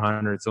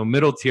 8,400. So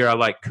middle tier, I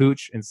like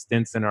Cooch and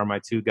Stenson are my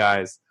 2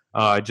 guys,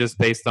 just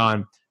based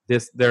on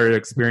their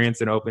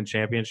experience in Open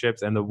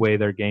Championships and the way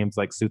their games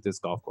suit this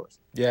golf course.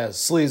 Yeah,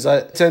 Sleeze,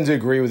 I tend to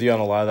agree with you on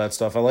a lot of that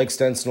stuff. I like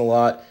Stenson a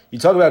lot. You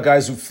talk about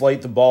guys who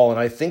flight the ball, and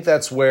I think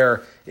that's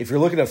where, if you're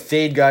looking to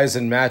fade guys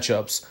in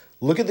matchups,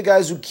 look at the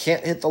guys who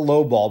can't hit the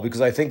low ball,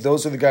 because I think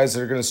those are the guys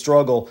that are going to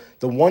struggle.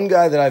 The one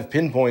guy that I've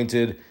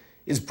pinpointed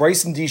is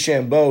Bryson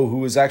DeChambeau,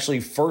 who is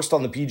actually first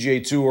on the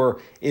PGA Tour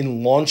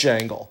in launch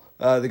angle.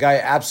 The guy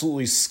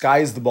absolutely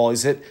skies the ball.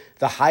 He's hit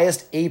the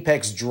highest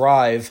apex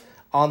drive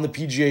on the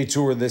PGA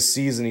Tour this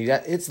season. He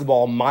hits the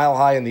ball mile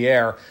high in the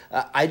air.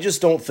 I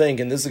just don't think,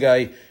 and this is a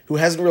guy who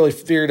hasn't really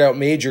figured out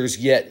majors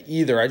yet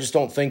either, I just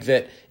don't think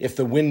that if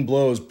the wind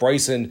blows,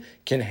 Bryson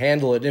can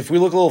handle it. And if we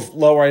look a little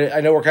lower,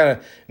 I know we're kind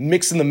of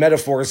mixing the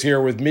metaphors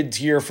here with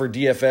mid-tier for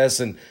DFS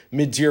and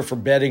mid-tier for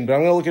betting, but I'm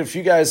going to look at a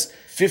few guys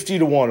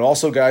 50-1,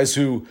 also guys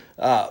who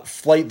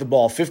flight the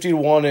ball,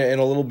 50-1 and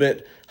a little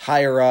bit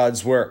higher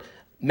odds, where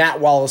Matt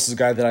Wallace is a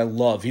guy that I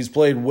love. He's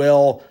played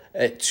well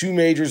at 2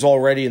 majors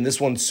already, and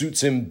this one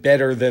suits him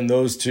better than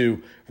those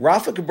two.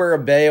 Rafa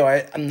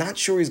Cabrera-Bello, I'm not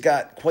sure he's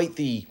got quite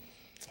the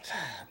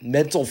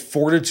mental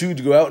fortitude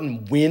to go out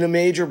and win a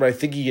major, but I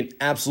think he can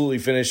absolutely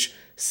finish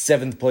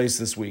 7th place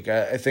this week.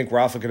 I think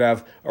Rafa could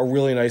have a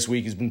really nice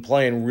week. He's been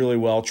playing really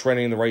well,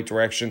 trending in the right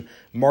direction.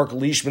 Mark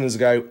Leishman is a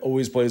guy who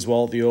always plays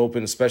well at the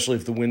Open, especially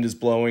if the wind is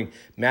blowing.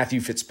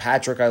 Matthew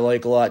Fitzpatrick I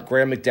like a lot.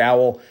 Graham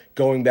McDowell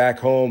going back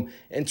home.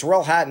 And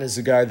Tyrrell Hatton is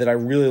a guy that I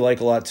really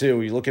like a lot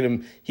too. You look at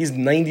him, he's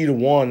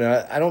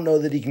 90-1. I don't know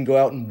that he can go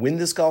out and win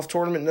this golf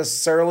tournament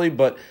necessarily,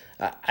 but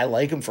I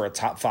like him for a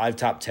top 5,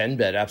 top 10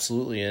 bet,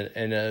 absolutely,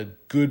 and a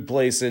good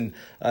place in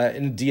a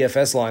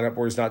DFS lineup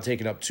where he's not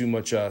taking up too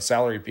much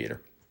salary,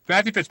 Peter.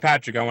 Matthew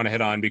Fitzpatrick I want to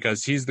hit on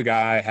because he's the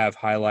guy I have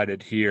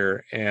highlighted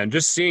here. And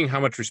just seeing how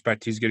much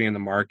respect he's getting in the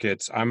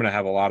markets, I'm going to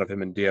have a lot of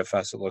him in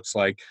DFS, it looks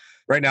like.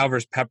 Right now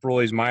versus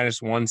Pepperell, he's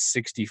minus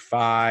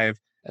 165.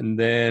 And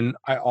then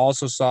I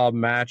also saw a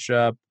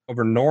matchup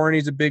over Noren.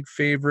 He's a big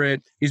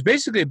favorite. He's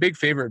basically a big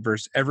favorite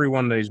versus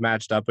everyone that he's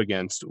matched up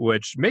against,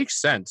 which makes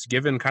sense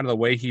given kind of the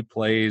way he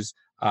plays.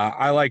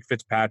 I like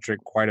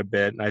Fitzpatrick quite a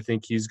bit, and I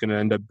think he's going to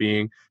end up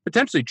being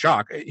potentially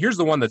chalk. Here's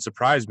the one that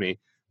surprised me.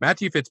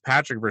 Matthew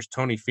Fitzpatrick versus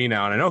Tony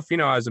Finau. And I know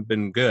Finau hasn't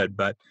been good,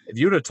 but if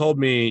you would have told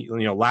me,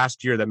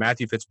 last year that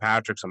Matthew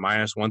Fitzpatrick's a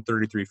minus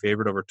 133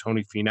 favorite over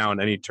Tony Finau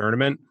in any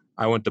tournament,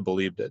 I wouldn't have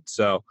believed it.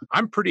 So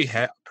I'm pretty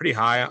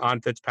high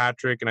on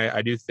Fitzpatrick, and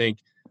I do think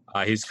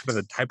he's kind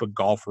of the type of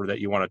golfer that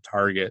you want to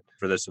target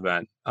for this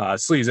event.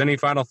 Sleeze, any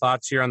final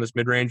thoughts here on this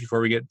mid-range before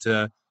we get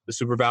to the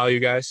super value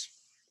guys?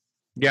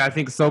 Yeah, I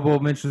think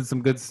Sobel mentioned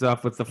some good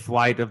stuff with the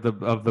flight of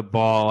the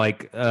ball.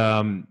 Like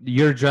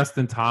your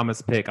Justin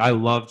Thomas pick. I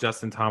love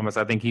Justin Thomas.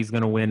 I think he's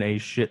going to win a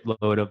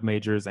shitload of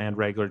majors and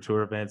regular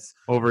tour events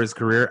over his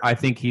career. I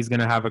think he's going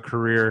to have a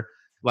career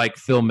like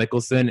Phil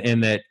Mickelson in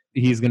that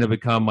he's going to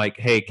become like,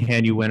 hey,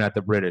 can you win at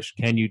the British?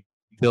 Can you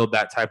build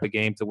that type of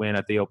game to win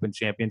at the Open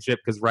Championship?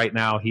 Because right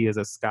now he hits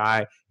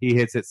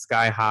it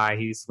sky high.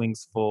 He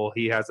swings full.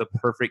 He has a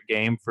perfect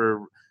game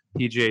for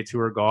PGA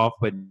Tour golf,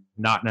 but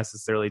not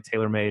necessarily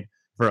tailor-made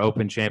for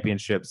Open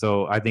Championship.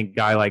 So I think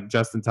guy like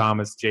Justin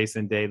Thomas,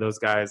 Jason Day, those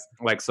guys,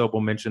 like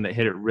Sobel mentioned, that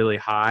hit it really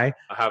high,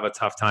 have a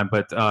tough time.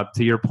 But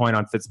to your point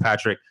on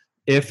Fitzpatrick,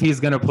 if he's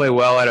going to play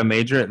well at a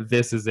major,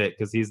 this is it,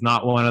 because he's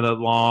not one of the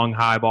long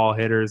high ball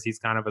hitters. He's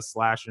kind of a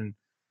slash and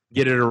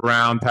get it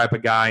around type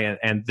of guy.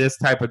 And this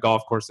type of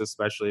golf course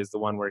especially is the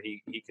one where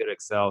he could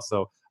excel.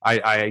 So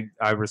I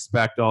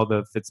respect all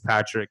the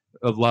Fitzpatrick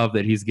love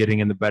that he's getting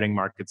in the betting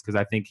markets, because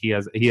I think he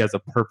has a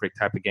perfect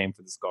type of game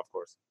for this golf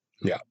course.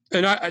 Yeah.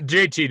 And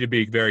JT, to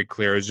be very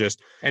clear, is just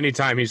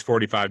anytime he's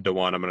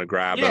 45-1, I'm going to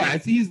grab him. Yeah,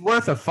 he's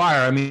worth a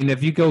fire. I mean,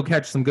 if you go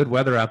catch some good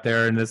weather out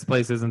there and this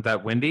place isn't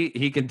that windy,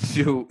 he can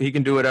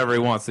do whatever he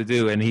wants to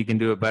do, and he can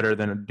do it better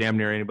than damn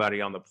near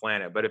anybody on the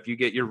planet. But if you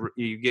get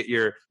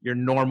your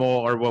normal,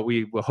 or what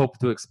we hope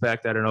to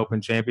expect at an Open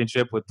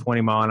Championship with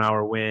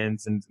 20-mile-an-hour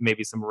winds and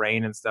maybe some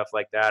rain and stuff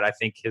like that, I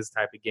think his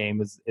type of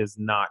game is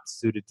not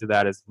suited to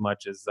that as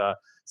much as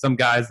some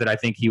guys that I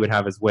think he would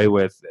have his way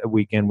with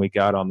week in, week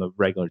out on the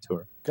regular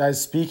tour. Guys,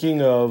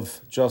 speaking of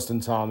Justin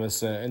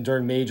Thomas, and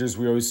during majors,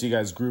 we always see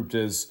guys grouped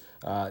as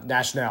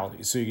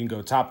nationalities. So you can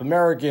go top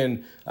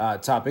American,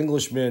 top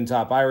Englishman,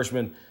 top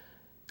Irishman.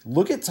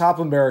 Look at top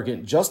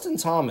American, Justin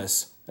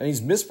Thomas, and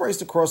he's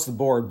mispriced across the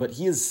board, but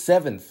he is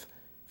 7th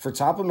for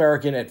top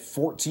American at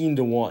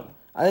 14-1.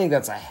 I think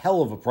that's a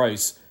hell of a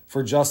price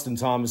for Justin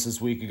Thomas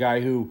this week, a guy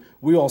who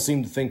we all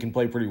seem to think can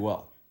play pretty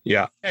well.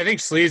 Yeah, I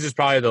think Sleeze is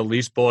probably the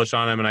least bullish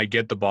on him, and I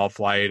get the ball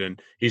flight,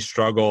 and he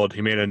struggled.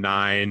 He made a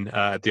 9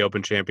 at the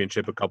Open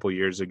Championship a couple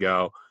years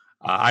ago.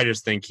 I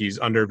just think he's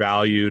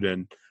undervalued,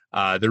 and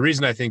the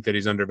reason I think that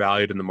he's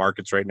undervalued in the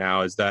markets right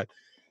now is that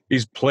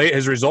his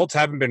results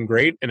haven't been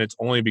great, and it's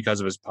only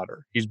because of his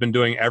putter. He's been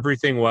doing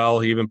everything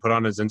well. He even put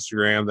on his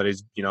Instagram that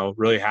he's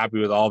really happy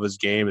with all of his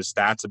game. His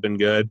stats have been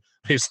good.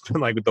 He's been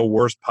like the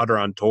worst putter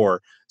on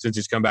tour since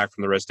he's come back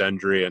from the wrist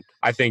injury. And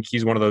I think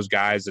he's one of those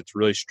guys that's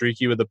really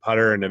streaky with the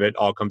putter, and if it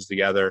all comes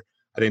together,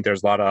 I think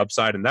there's a lot of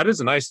upside. And that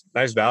is a nice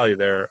value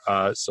there,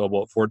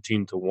 Sobel, at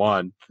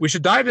 14-1. We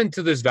should dive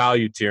into this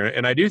value tier,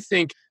 and I do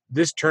think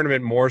this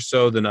tournament, more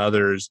so than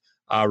others,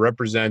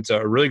 represents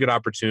a really good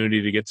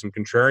opportunity to get some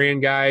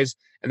contrarian guys.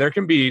 And there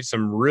can be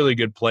some really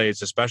good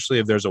plays, especially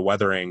if there's a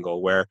weather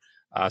angle where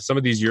some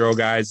of these Euro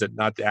guys that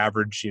not the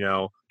average,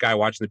 guy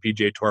watching the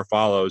PGA Tour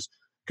follows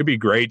could be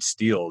great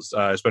steals,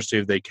 especially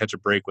if they catch a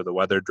break with a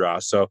weather draw.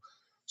 So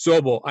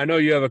Sobel, I know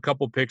you have a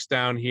couple picks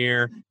down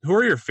here. Who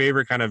are your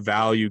favorite kind of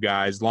value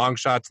guys, long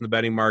shots in the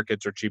betting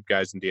markets or cheap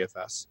guys in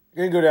DFS? I'm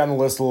going to go down the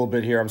list a little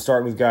bit here. I'm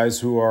starting with guys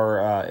who are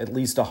at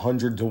least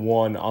 100 to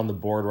 1 on the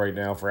board right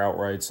now for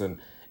outrights. And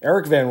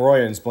Eric Van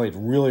Rooyen's played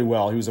really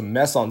well. He was a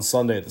mess on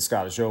Sunday at the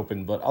Scottish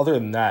Open, but other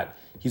than that,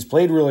 he's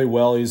played really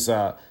well. He's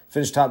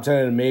finished top 10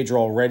 in a major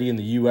already in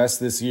the U.S.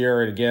 this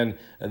year. And again,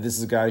 this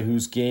is a guy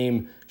whose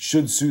game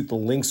should suit the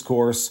links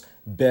course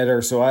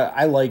better. So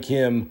I like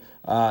him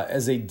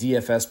as a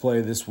DFS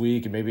play this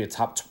week and maybe a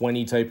top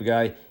 20 type of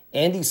guy.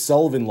 Andy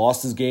Sullivan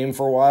lost his game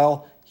for a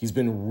while. He's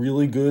been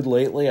really good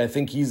lately. I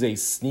think he's a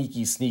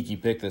sneaky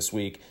pick this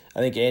week. I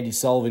think Andy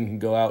Sullivan can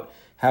go out,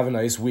 have a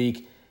nice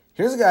week.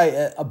 Here's a guy,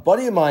 a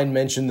buddy of mine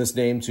mentioned this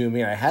name to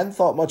me, and I hadn't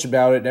thought much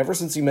about it. And ever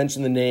since he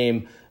mentioned the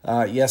name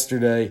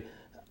yesterday,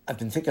 I've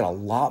been thinking a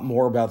lot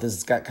more about this.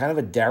 It's got kind of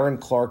a Darren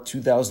Clark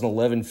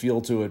 2011 feel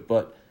to it,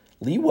 but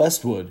Lee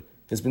Westwood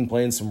has been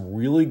playing some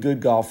really good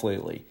golf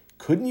lately.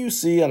 Couldn't you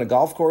see on a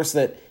golf course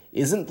that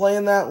isn't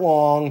playing that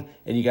long,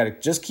 and you got to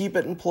just keep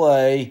it in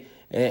play,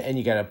 and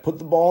you got to put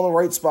the ball in the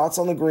right spots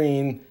on the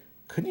green,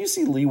 couldn't you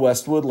see Lee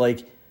Westwood,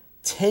 like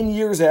 10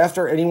 years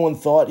after anyone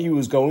thought he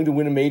was going to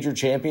win a major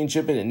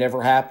championship and it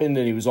never happened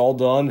and he was all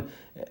done,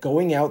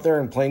 going out there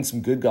and playing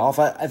some good golf?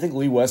 I think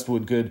Lee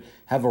Westwood could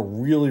have a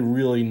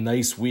really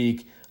nice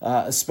week,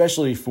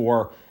 especially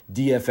for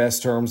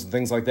DFS terms and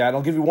things like that.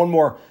 I'll give you one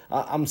more.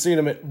 I'm seeing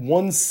him at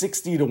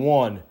 160 to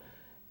 1.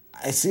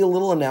 I see a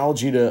little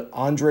analogy to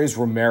Andres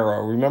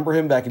Romero. Remember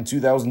him back in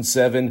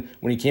 2007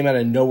 when he came out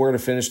of nowhere to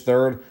finish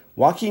third?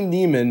 Joaquin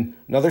Niemann,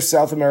 another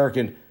South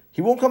American, he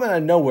won't come out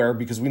of nowhere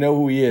because we know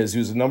who he is. He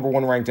was a number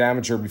 1 ranked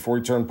amateur before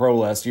he turned pro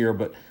last year,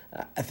 but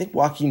I think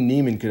Joaquin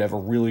Niemann could have a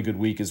really good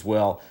week as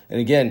well. And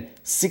again,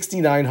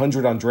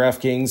 6,900 on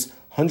DraftKings,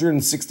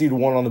 160 to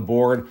 1 on the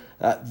board.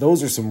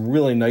 Those are some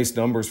really nice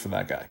numbers for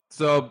that guy.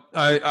 So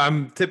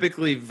I'm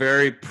typically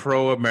very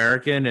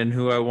pro-American and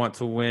who I want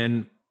to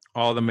win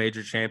all the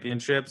major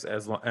championships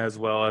as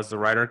well as the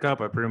Ryder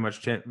Cup. I pretty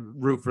much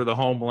root for the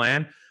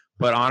homeland.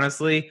 But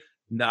honestly,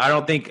 I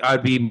don't think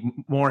I'd be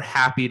more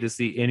happy to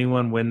see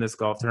anyone win this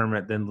golf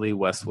tournament than Lee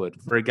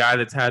Westwood. For a guy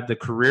that's had the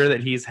career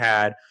that he's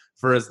had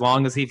for as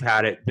long as he's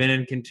had it, been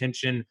in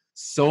contention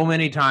so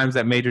many times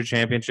at major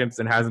championships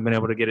and hasn't been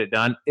able to get it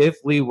done. If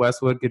Lee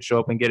Westwood could show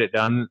up and get it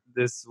done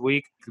this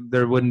week,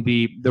 there wouldn't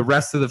be, the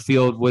rest of the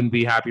field wouldn't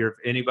be happier if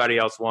anybody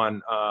else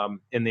won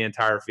in the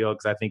entire field,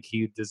 because I think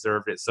he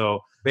deserved it.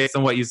 So based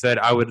on what you said,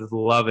 I would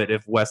love it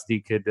if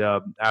Westy could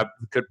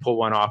pull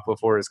one off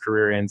before his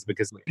career ends,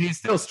 because he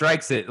still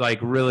strikes it like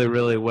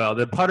really well.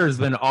 The putter's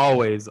been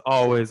always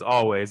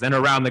and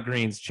around the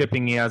greens.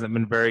 Chipping, he hasn't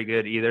been very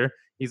good either.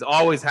 He's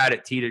always had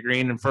it tee to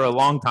green, and for a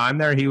long time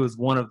there, he was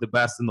one of the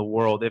best in the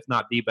world, if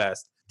not the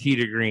best, tee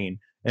to green,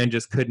 and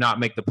just could not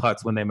make the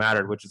putts when they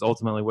mattered, which is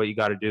ultimately what you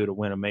got to do to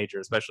win a major,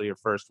 especially your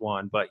first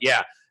one. But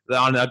yeah,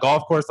 on a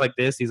golf course like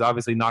this, he's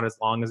obviously not as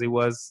long as he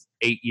was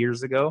 8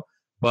 years ago,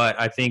 but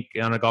I think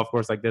on a golf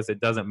course like this, it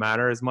doesn't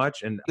matter as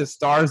much, and the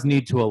stars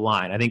need to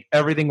align. I think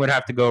everything would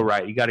have to go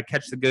right. You got to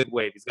catch the good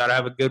wave. He's got to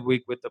have a good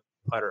week with the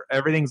putter.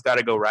 Everything's got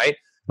to go right.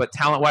 But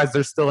talent-wise,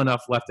 there's still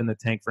enough left in the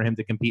tank for him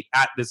to compete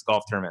at this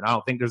golf tournament. I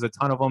don't think there's a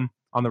ton of them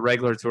on the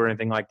regular tour or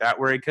anything like that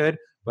where he could.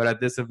 But at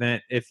this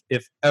event, if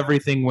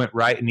everything went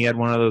right and he had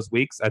one of those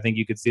weeks, I think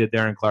you could see a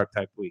Darren Clark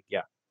type week.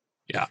 Yeah.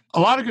 Yeah, a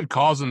lot of good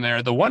calls in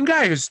there. The one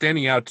guy who's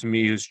standing out to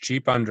me who's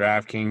cheap on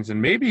DraftKings,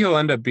 and maybe he'll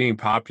end up being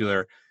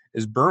popular,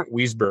 is Bernd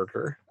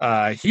Wiesberger.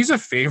 He's a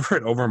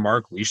favorite over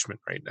Mark Leishman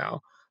right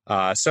now.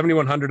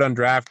 7,100 on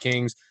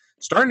DraftKings.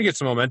 Starting to get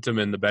some momentum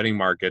in the betting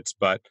markets,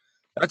 but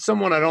that's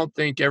someone I don't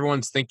think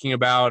everyone's thinking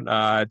about.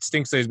 It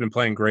stinks that he's been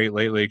playing great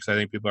lately because I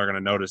think people are going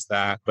to notice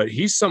that. But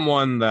he's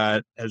someone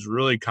that has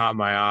really caught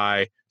my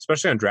eye,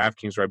 especially on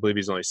DraftKings, where I believe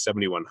he's only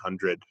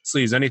 7,100.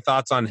 Sleeze, any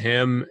thoughts on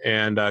him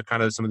and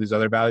kind of some of these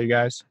other value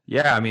guys?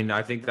 Yeah, I mean,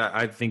 I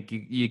think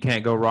you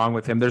can't go wrong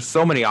with him. There's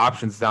so many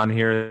options down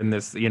here in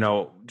this,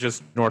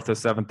 just north of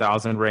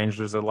 7,000 range.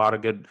 There's a lot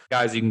of good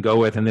guys you can go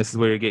with, and this is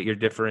where you get your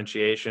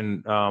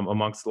differentiation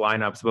amongst the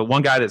lineups. But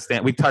one guy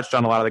we touched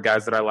on a lot of the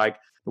guys that I like.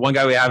 The one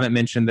guy we haven't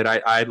mentioned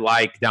that I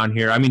like down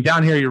here. I mean,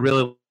 down here, you're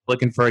really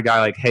looking for a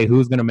guy like, hey,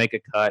 who's going to make a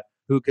cut?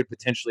 Who could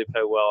potentially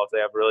play well if they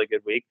have a really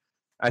good week?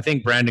 I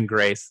think Brandon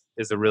Grace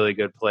is a really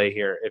good play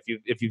here.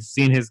 If you've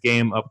seen his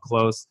game up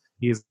close,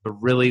 he's a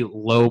really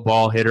low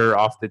ball hitter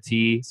off the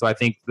tee. So I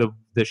think the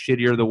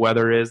shittier the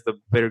weather is, the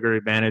bigger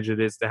advantage it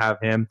is to have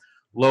him.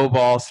 Low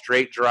ball,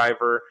 straight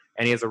driver,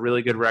 and he has a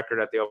really good record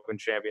at the Open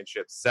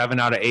Championship. 7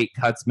 out of 8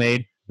 cuts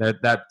made.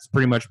 That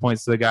pretty much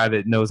points to the guy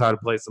that knows how to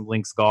play some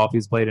links golf.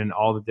 He's played in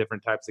all the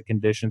different types of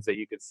conditions that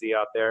you could see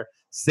out there.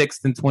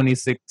 6th in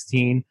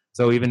 2016.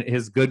 So even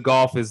his good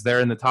golf is there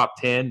in the top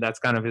 10. That's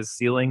kind of his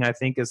ceiling, I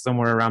think, is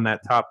somewhere around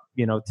that top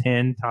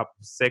 10, top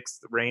 6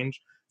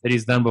 range that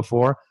he's done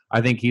before.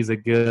 I think he's a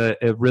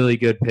really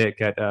good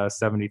pick at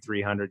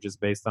 7,300 just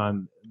based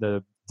on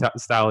the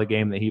style of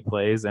game that he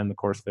plays and the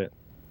course fit.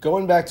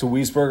 Going back to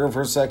Wiesberger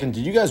for a second,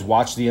 did you guys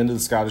watch the end of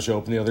the Scottish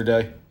Open the other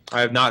day?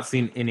 I have not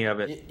seen any of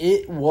it.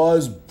 It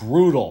was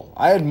brutal.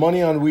 I had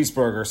money on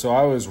Wiesberger, so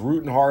I was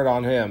rooting hard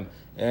on him.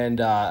 And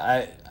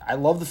I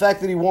love the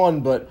fact that he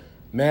won, but,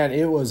 man,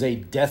 it was a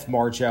death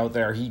march out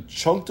there. He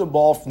chunked a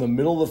ball from the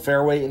middle of the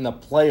fairway in the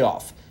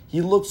playoff.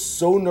 He looked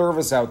so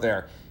nervous out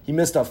there. He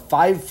missed a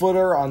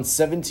 5-footer on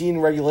 17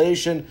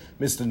 regulation,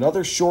 missed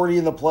another shorty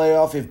in the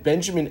playoff. If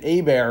Benjamin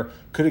Hebert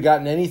could have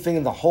gotten anything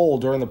in the hole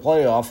during the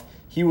playoff,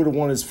 he would have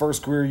won his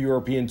first career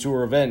European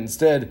Tour event.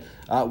 Instead,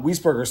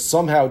 Wiesberger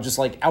somehow just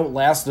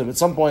outlasted him. At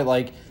some point,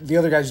 the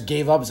other guy just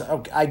gave up and said,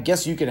 oh, I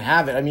guess you can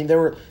have it. I mean, they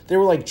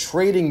were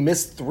trading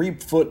missed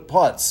 3-foot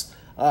putts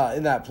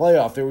in that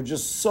playoff. They were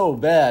just so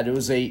bad. It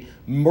was a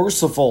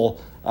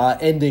merciful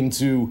ending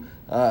to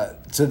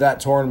that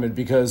tournament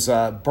because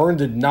Byrne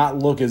did not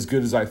look as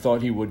good as I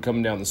thought he would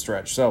coming down the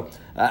stretch. So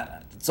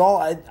it's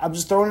all I'm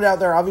just throwing it out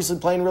there. Obviously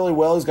playing really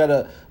well. He's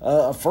got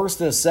a first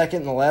and a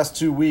second in the last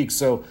 2 weeks,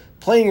 so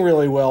playing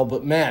really well.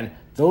 But man,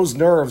 those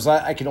nerves,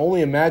 I can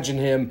only imagine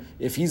him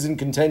if he's in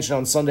contention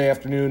on Sunday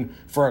afternoon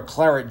for a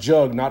claret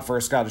jug, not for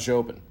a Scottish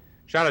Open.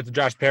 Shout out to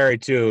Josh Perry,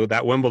 too.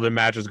 That Wimbledon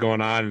match was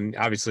going on, and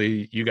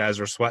obviously you guys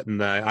were sweating.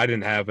 I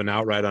didn't have an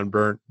outright on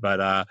Burnt,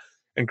 but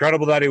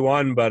incredible that he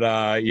won.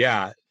 But,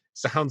 yeah,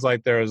 sounds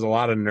like there was a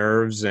lot of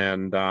nerves,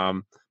 and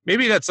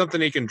maybe that's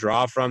something he can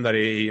draw from that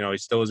he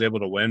still was able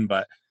to win,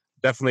 but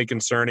definitely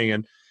concerning.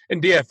 And in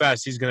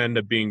DFS, he's going to end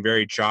up being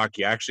very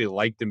chalky. I actually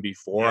liked him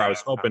before. I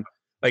was hoping,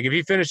 if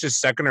he finishes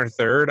second or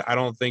third, I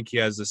don't think he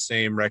has the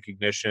same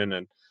recognition.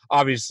 And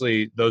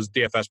obviously those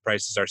DFS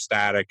prices are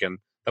static, and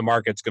the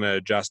market's going to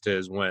adjust to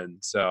his win.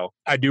 So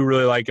I do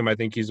really like him. I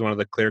think he's one of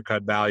the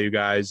clear-cut value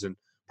guys and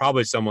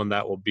probably someone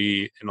that will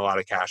be in a lot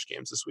of cash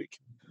games this week.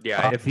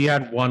 Yeah, if he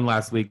had won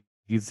last week,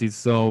 you'd see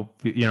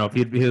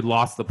if he had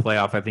lost the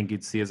playoff, I think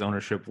you'd see his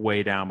ownership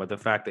way down. But the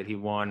fact that he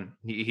won,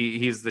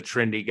 he's the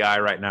trendy guy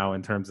right now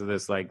in terms of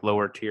this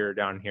lower tier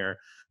down here.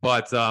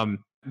 But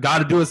got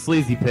to do a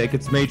sleazy pick.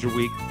 It's major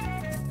week.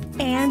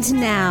 And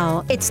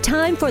now it's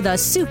time for the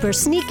super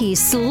sneaky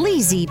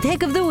sleazy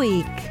pick of the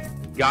week.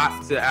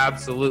 Got to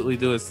absolutely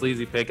do a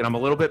sleazy pick, and I'm a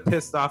little bit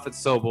pissed off at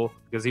Sobel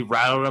because he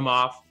rattled him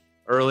off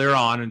earlier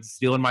on and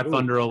stealing my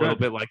thunder a little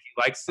bit like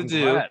he likes to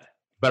do. Glad.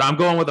 But I'm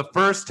going with a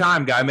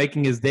first-time guy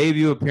making his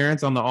debut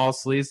appearance on the All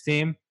Sleaze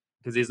team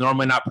because he's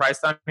normally not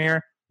priced on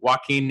here,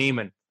 Joaquin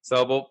Niemann.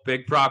 Sobel,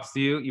 big props to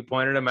you. You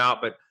pointed him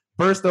out. But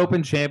first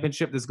Open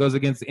Championship, this goes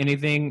against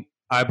anything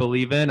I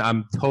believe in.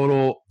 I'm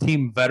total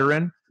team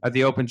veteran at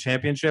the Open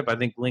Championship. I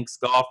think links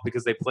golf,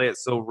 because they play it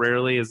so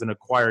rarely, is an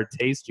acquired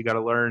taste. You got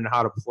to learn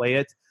how to play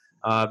it.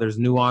 There's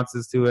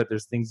nuances to it.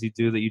 There's things you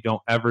do that you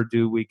don't ever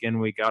do week in,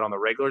 week out on the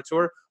regular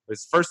tour.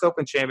 His first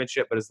Open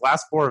Championship, but his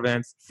last 4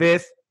 events,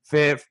 5th,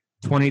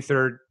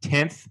 23rd,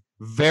 10th.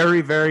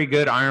 Very, very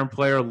good iron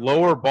player,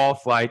 lower ball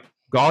flight,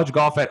 college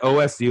golf at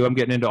OSU. I'm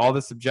getting into all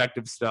the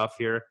subjective stuff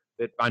here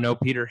that I know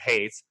Peter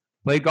hates.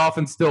 Played golf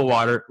in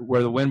Stillwater,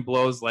 where the wind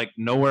blows like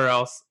nowhere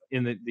else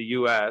in the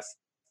U.S.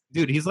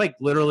 Dude, he's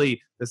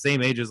literally the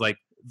same age as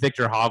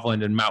Victor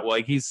Hovland and Matt.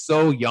 He's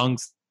so young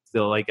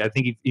still. I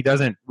think he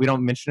doesn't. We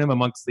don't mention him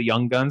amongst the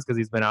young guns because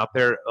he's been out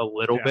there a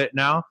little bit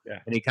now,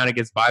 and he kind of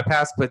gets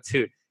bypassed. But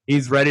dude,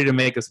 he's ready to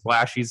make a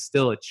splash. He's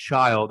still a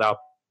child out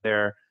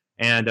there.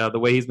 And the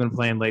way he's been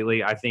playing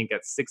lately, I think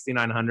at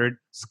 6,900,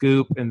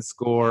 scoop and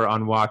score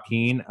on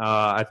Joaquin.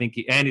 I think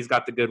he's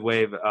got the good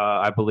wave,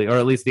 I believe, or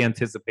at least the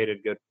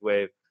anticipated good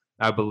wave,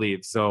 I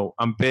believe. So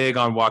I'm big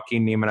on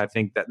Joaquin Niemann. I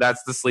think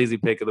that's the sleazy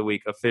pick of the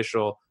week,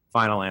 official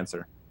final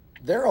answer.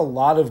 There are a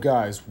lot of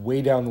guys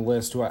way down the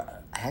list who I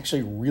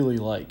actually really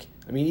like.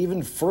 I mean,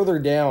 even further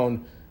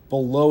down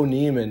below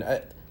Niemann,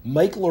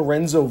 Mike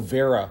Lorenzo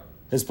Vera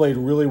has played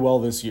really well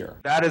this year.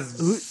 That is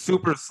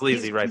super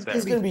sleazy right there.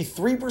 He's going to be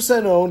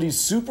 3% owned. He's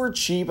super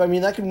cheap. I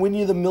mean, that can win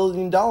you the $1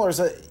 million.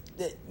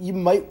 You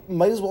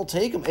might as well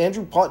take him.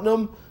 Andrew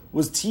Putnam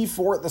was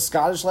T4 at the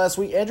Scottish last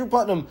week. Andrew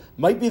Putnam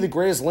might be the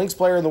greatest links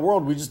player in the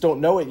world. We just don't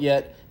know it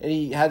yet. And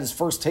he had his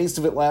first taste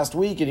of it last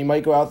week, and he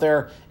might go out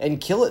there and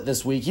kill it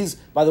this week.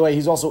 By the way,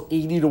 he's also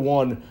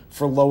 80-1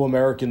 for low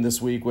American this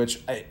week,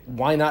 which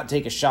why not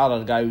take a shot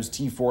on a guy who's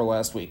T4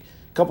 last week?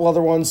 A couple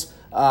other ones.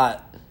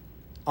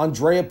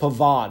 Andrea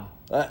Pavon.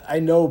 I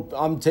know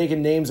I'm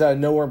taking names out of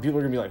nowhere and people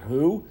are going to be like,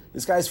 who?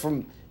 This guy's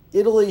from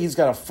Italy. He's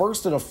got a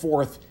first and a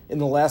fourth in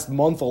the last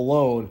month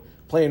alone,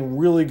 playing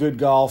really good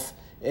golf.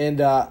 And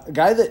a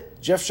guy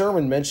that Jeff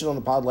Sherman mentioned on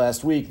the pod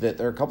last week that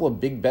there are a couple of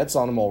big bets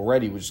on him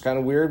already, which is kind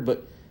of weird,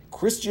 but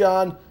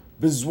Christian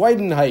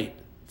Bezuidenhout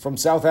from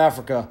South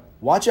Africa.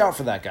 Watch out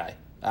for that guy.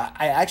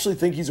 I actually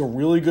think he's a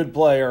really good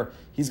player.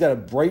 He's got a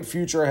bright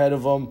future ahead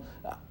of him.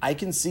 I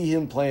can see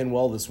him playing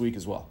well this week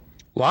as well.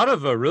 A lot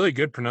of really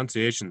good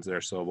pronunciations there,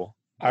 Sobel.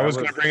 I was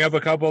going to bring up a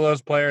couple of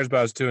those players, but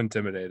I was too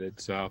intimidated.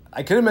 So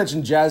I could have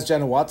mentioned Jazz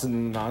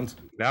Janawattananond.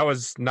 That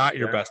was not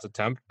your best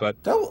attempt, but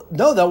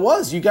no, that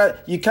was. You kind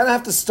of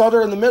have to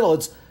stutter in the middle.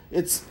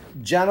 It's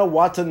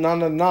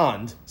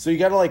Janawattananond, so you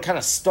got to kind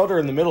of stutter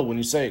in the middle when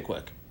you say it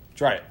quick.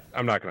 Try it.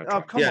 I'm not going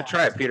to try.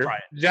 Try it, Peter.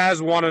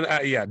 Jazz wanted.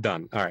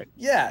 Done. All right.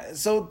 Yeah,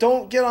 so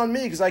don't get on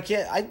me because I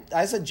can't.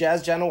 I said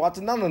Jazz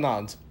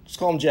Janawattananond. Just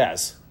call him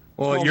Jazz.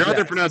 Well, your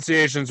other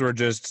pronunciations were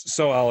just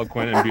so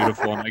eloquent and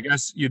beautiful, and I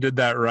guess you did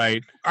that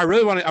right. I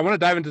want to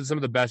dive into some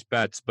of the best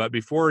bets, but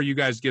before you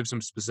guys give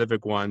some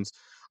specific ones,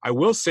 I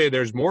will say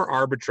there's more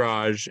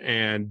arbitrage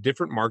and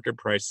different market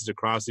prices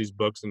across these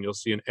books than you'll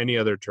see in any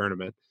other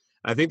tournament.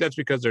 I think that's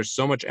because there's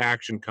so much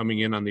action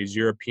coming in on these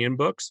European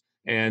books,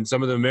 and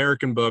some of the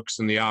American books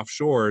and the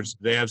offshores,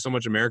 they have so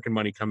much American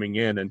money coming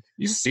in, and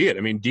you see it.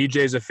 I mean,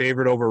 DJ's a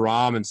favorite over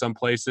Rahm in some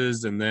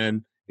places, and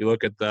then you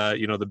look at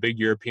the big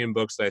European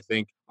books that I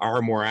think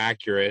are more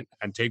accurate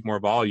and take more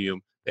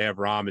volume. They have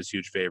Rahm as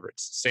huge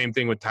favorites. Same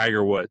thing with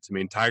Tiger Woods. I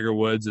mean, Tiger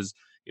Woods is,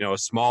 a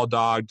small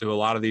dog to a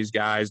lot of these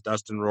guys,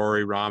 Dustin,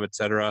 Rory, Rahm,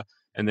 etc.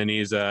 And then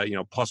he's a,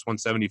 plus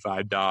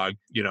 175 dog,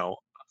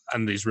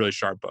 on these really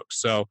sharp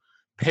books. So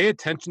pay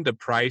attention to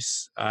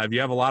price. If you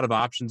have a lot of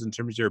options in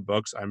terms of your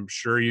books, I'm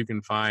sure you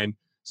can find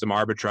some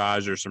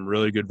arbitrage or some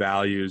really good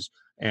values,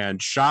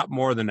 and shop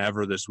more than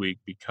ever this week,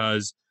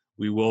 because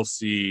we will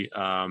see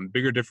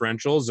bigger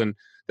differentials. And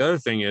the other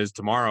thing is,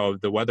 tomorrow,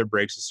 if the weather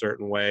breaks a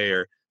certain way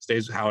or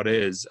stays how it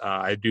is,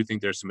 I do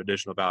think there's some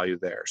additional value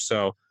there.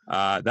 So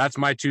that's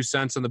my 2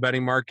 cents on the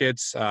betting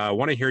markets. I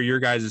want to hear your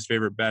guys'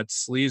 favorite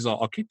bets. Sleeze,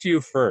 I'll kick to you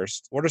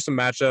first. What are some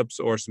matchups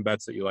or some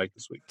bets that you like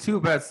this week?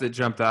 2 bets that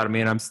jumped out at me,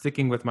 and I'm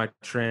sticking with my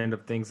trend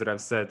of things that I've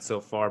said so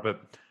far,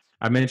 but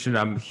I mentioned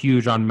I'm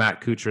huge on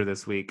Matt Kuchar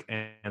this week,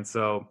 and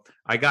so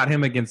I got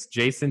him against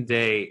Jason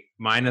Day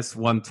minus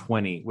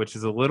 120, which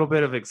is a little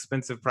bit of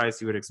expensive price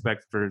you would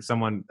expect for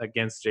someone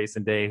against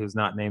Jason Day who's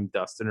not named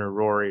Dustin or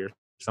Rory or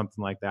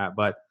something like that.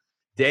 But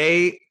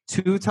Day,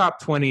 2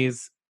 top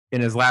 20s in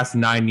his last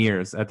 9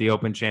 years at the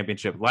Open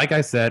Championship. Like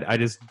I said, I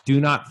just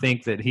do not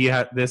think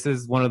that this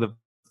is one of the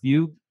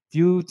few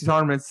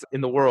tournaments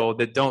in the world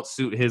that don't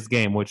suit his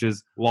game, which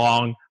is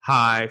long,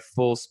 high,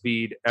 full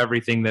speed,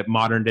 everything that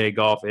modern day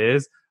golf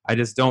is. I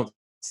just don't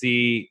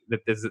see that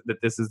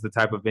this is the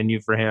type of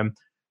venue for him.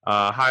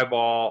 High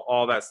ball,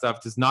 all that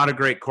stuff, just not a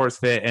great course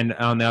fit. And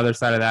on the other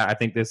side of that, I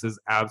think this is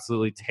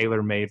absolutely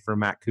tailor-made for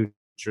Matt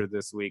Kuchar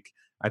this week.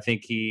 I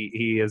think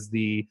he is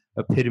the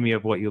epitome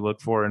of what you look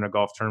for in a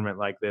golf tournament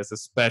like this,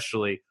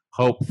 especially,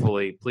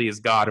 hopefully, please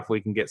God, if we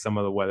can get some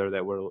of the weather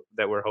that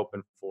we're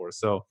hoping for.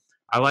 So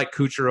I like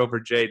Kuchar over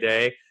J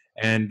Day.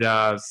 And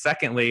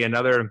secondly,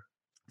 another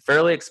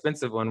fairly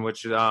expensive one,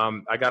 which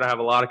I got to have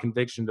a lot of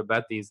conviction to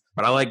bet these,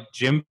 but I like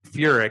Jim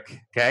Furyk,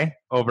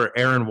 over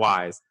Aaron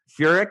Wise.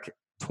 Furyk,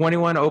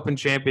 21 Open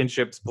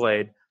Championships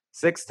played,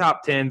 6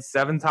 top 10s,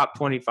 7 top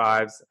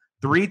 25s,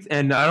 3,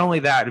 and not only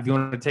that, if you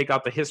want to take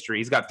out the history,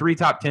 he's got 3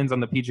 top 10s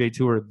on the PGA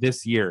Tour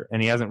this year,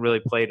 and he hasn't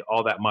really played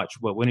all that much.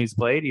 But when he's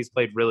played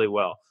really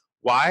well.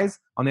 Wise,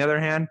 on the other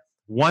hand,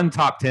 1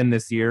 top 10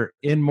 this year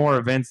in more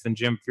events than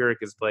Jim Furyk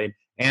has played,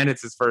 and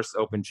it's his first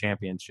Open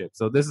Championship.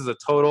 So this is a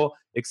total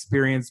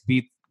experience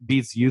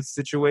beats youth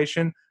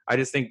situation. I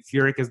just think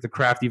Furyk is the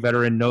crafty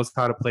veteran, knows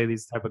how to play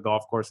these type of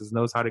golf courses,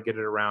 knows how to get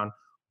it around.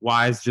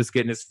 Wise just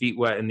getting his feet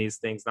wet in these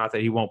things. Not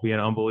that he won't be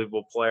an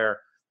unbelievable player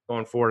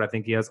going forward. I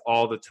think he has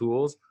all the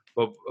tools,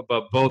 but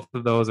both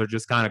of those are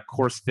just kind of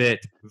course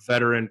fit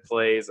veteran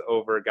plays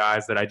over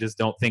guys that I just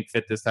don't think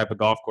fit this type of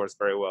golf course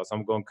very well. So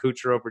I'm going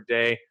Kuchar over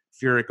Day,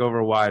 Furyk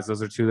over Wise.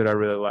 Those are 2 that I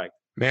really like.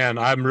 Man,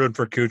 I'm rooting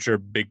for Kuchar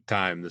big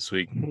time this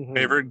week.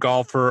 Favorite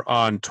golfer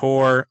on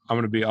tour. I'm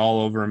going to be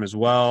all over him as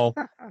well.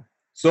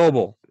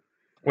 Sobel,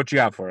 what you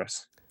got for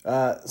us?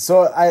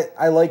 So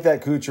I like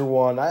that Kuchar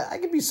one. I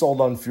could be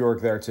sold on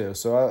Furyk there too.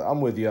 So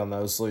I'm with you on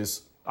those,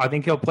 Sleeze. I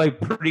think he'll play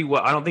pretty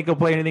well. I don't think he'll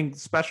play anything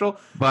special,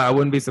 but I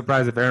wouldn't be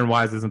surprised if Aaron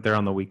Wise isn't there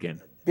on the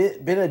weekend.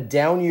 Been a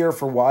down year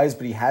for Wise,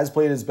 but he has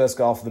played his best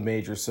golf in the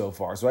majors so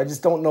far. So I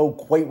just don't know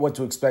quite what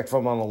to expect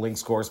from him on a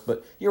links course.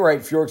 But you're right,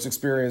 Furyk's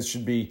experience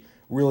should be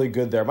really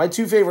good there. My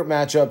 2 favorite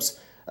matchups.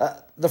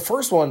 The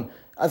first one,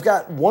 I've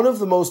got one of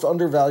the most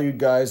undervalued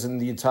guys in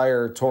the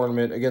entire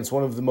tournament against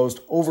one of the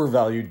most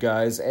overvalued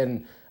guys,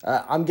 and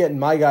I'm getting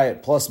my guy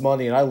at plus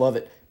money, and I love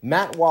it.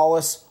 Matt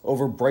Wallace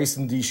over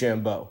Bryson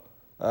DeChambeau.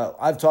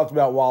 I've talked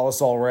about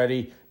Wallace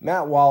already.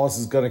 Matt Wallace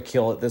is going to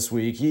kill it this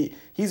week.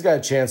 He's got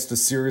a chance to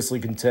seriously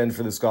contend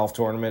for this golf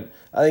tournament.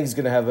 I think he's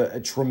going to have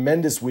a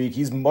tremendous week.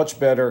 He's much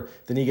better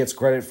than he gets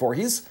credit for.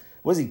 He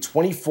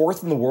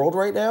 24th in the world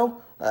right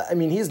now?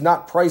 He's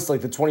not priced like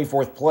the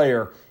 24th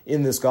player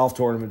in this golf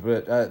tournament,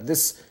 but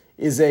this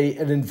is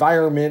an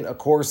environment, a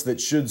course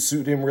that should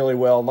suit him really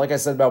well. And like I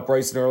said about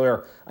Bryson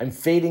earlier, I'm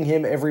fading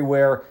him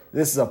everywhere.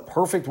 This is a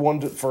perfect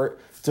one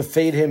to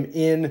fade him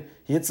in.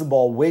 He hits the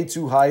ball way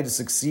too high to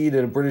succeed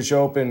at a British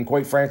Open.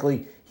 Quite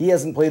frankly, he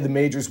hasn't played the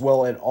majors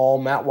well at all.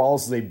 Matt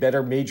Wallace is a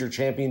better major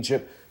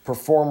championship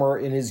performer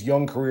in his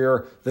young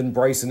career than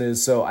Bryson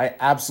is. So I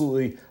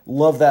absolutely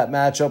love that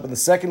matchup. And the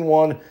second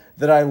one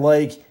that I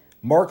like,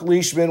 Mark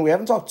Leishman. We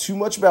haven't talked too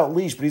much about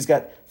Leish, but he's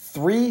got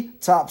 3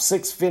 top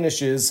 6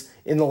 finishes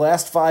in the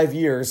last 5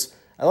 years.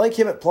 I like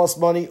him at plus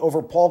money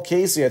over Paul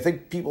Casey. I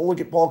think people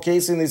look at Paul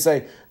Casey and they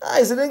say,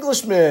 he's an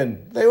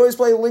Englishman. They always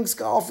play links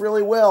golf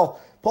really well.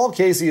 Paul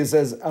Casey is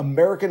as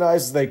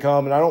Americanized as they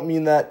come, and I don't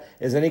mean that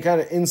as any kind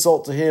of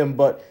insult to him,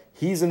 but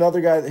He's another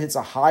guy that hits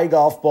a high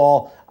golf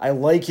ball. I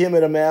like him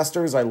at a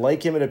Masters. I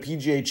like him at a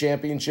PGA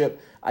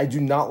Championship. I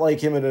do not like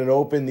him at an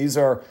Open. These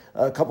are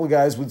a couple of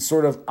guys with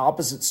sort of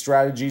opposite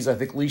strategies. I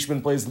think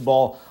Leishman plays the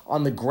ball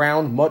on the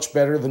ground much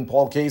better than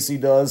Paul Casey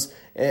does,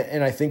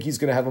 and I think he's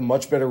going to have a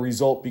much better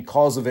result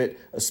because of it,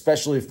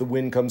 especially if the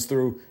wind comes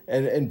through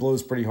and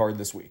blows pretty hard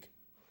this week.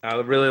 I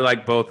really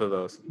like both of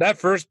those. That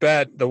first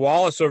bet, the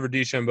Wallace over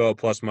DeChambeau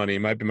plus money,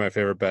 might be my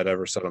favorite bet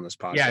ever set on this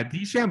podcast. Yeah,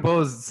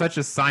 DeChambeau is such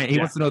a science. He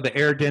wants to know the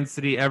air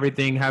density,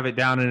 everything, have it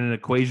down in an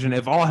equation.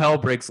 If all hell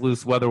breaks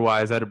loose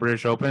weather-wise at a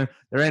British Open,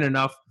 there ain't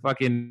enough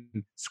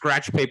fucking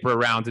scratch paper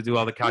around to do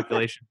all the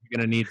calculations you're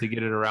going to need to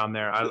get it around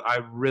there. I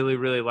really,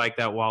 really like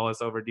that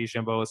Wallace over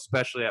DeChambeau,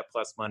 especially at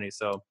plus money.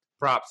 So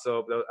props.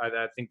 So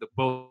I think that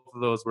both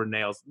of those were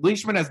nails.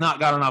 Leishman has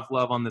not got enough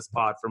love on this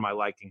pod for my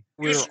liking.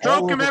 You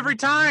stroke him every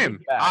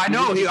time. I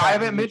know. I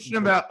haven't mentioned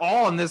him at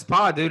all in this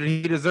pod, dude, and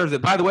he deserves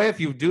it. By the way, if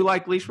you do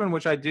like Leishman,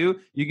 which I do,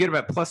 you get him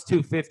at plus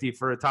 250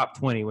 for a top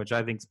 20, which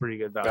I think is pretty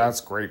good value.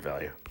 That's great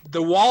value.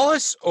 The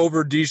Wallace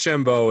over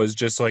DeChambeau is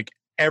just like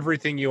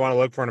everything you want to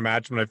look for in a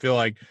match. And I feel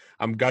like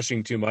I'm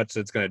gushing too much, so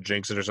it's going to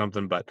jinx it or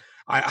something. But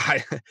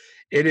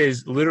it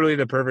is literally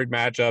the perfect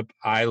matchup.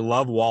 I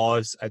love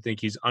Wallace. I think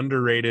he's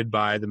underrated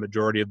by the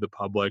majority of the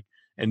public.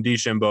 And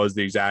DeChambeau is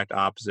the exact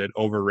opposite,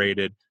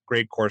 overrated.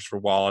 Great course for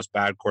Wallace,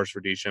 bad course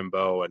for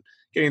DeChambeau. And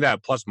getting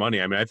that plus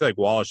money, I mean, I feel like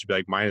Wallace should be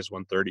like minus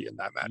 130 in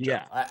that matchup.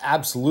 Yeah,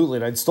 absolutely.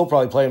 And I'd still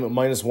probably play him at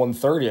minus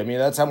 130. I mean,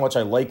 that's how much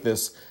I like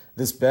this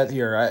bet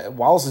here.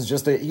 Wallace is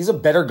he's a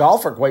better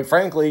golfer, quite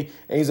frankly,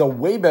 and he's a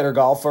way better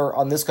golfer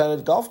on this kind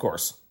of golf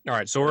course. All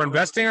right, so we're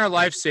investing our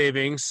life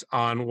savings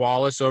on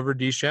Wallace over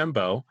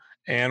DeChambeau,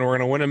 and we're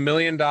going to win $1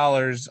 million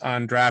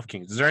on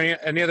DraftKings. Is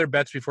there any other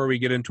bets before we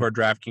get into our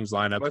DraftKings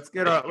lineup? Let's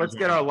get our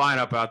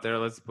lineup out there.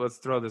 Let's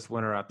throw this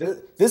winner out there.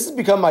 This has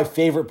become my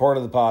favorite part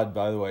of the pod,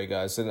 by the way,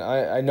 guys. And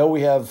I know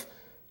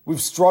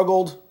we've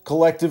struggled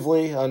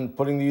collectively on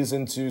putting these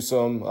into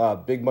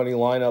some big money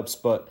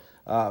lineups, but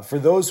for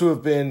those who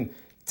have been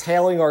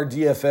tailing our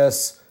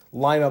DFS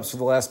lineups for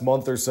the last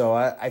month or so,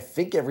 I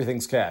think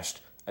everything's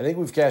cashed. I think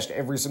we've cashed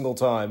every single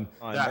time.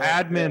 The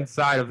admin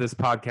side of this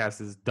podcast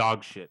is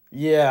dog shit.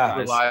 Yeah.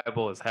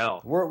 Reliable as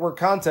hell. We're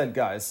content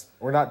guys.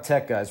 We're not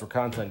tech guys. We're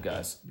content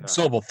guys.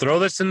 Sobel, throw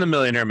this in the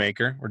Millionaire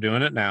Maker. We're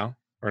doing it now.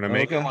 We're going to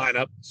make a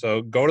lineup.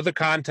 So go to the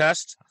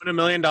contest. Put $1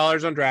 million on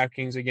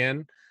DraftKings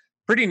again.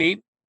 Pretty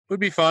neat.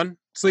 Would be fun.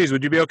 Sleeze,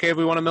 would you be okay if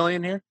we won $1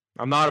 million here?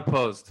 I'm not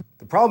opposed.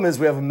 The problem is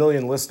we have 1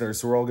 million listeners,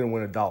 so we're all going to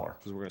win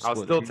 $1. I'll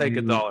still take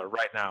 $1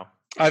 right now.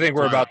 I think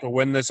we're about to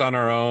win this on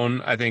our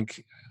own. I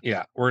think,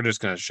 we're just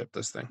going to ship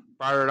this thing.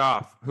 Fire it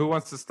off. Who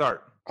wants to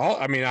start?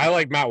 I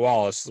like Matt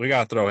Wallace. We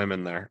got to throw him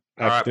in there.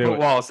 All right, put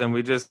Wallace in.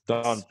 We just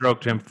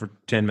stroked him for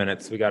 10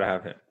 minutes. We got to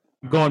have him.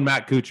 I'm going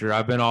Matt Kuchar.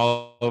 I've been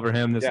all over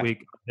him this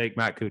week. Take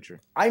Matt Kuchar.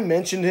 I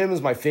mentioned him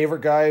as my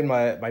favorite guy in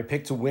my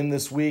pick to win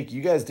this week.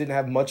 You guys didn't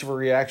have much of a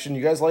reaction.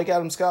 You guys like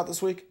Adam Scott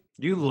this week?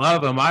 You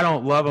love him. I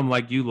don't love him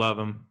like you love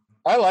him.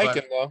 I like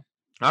him, though.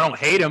 I don't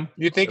hate him.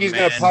 You think he's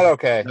going to putt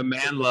okay? The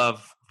man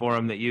love for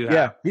him that you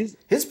have. Yeah,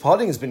 his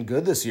putting has been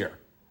good this year.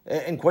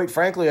 And quite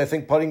frankly, I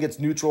think putting gets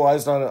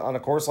neutralized on a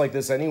course like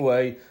this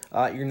anyway.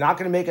 You're not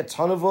going to make a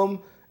ton of them,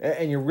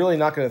 and you're really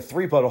not going to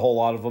three-putt a whole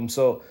lot of them.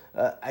 So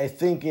I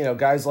think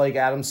guys like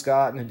Adam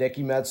Scott and Hideki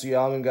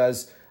Matsuyama and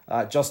guys,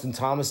 Justin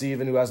Thomas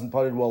even, who hasn't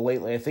putted well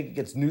lately, I think it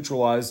gets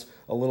neutralized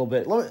a little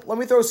bit. Let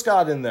me throw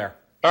Scott in there.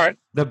 All right.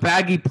 The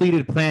baggy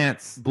pleated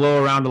pants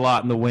blow around a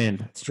lot in the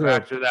wind. It's true.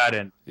 Factor that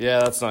in. Yeah,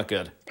 that's not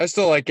good. I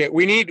still like it.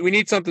 We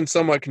need something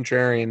somewhat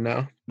contrarian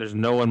now. There's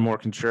no one more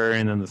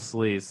contrarian than the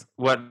Sleeze.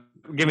 What?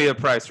 Give me the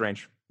price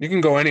range. You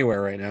can go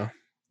anywhere right now.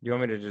 You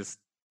want me to just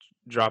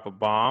drop a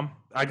bomb?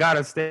 I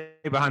gotta stay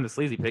behind the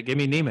Sleazy pick. Give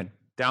me Neiman.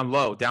 Down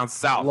low, down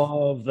south.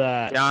 Love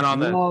that. Down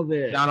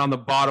on the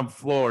bottom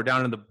floor,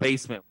 down in the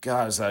basement.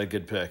 God, is that a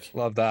good pick?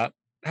 Love that.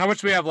 How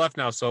much do we have left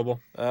now, Sobel?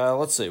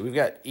 Let's see. We've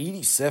got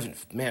 87.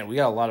 Man, we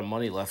got a lot of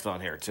money left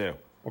on here too.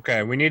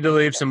 Okay, we need to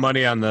leave some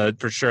money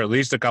for sure. At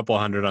least a couple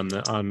hundred on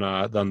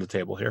the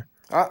table here.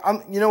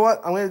 You know what?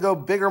 I'm going to go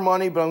bigger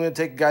money, but I'm going to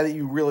take a guy that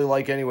you really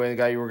like anyway, the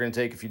guy you were going to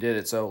take if you did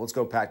it. So let's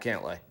go Pat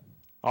Cantlay.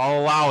 I'll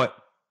allow it.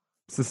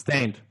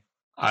 Sustained.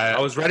 I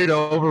was ready to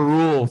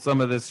overrule some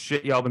of this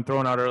shit y'all been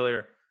throwing out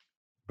earlier,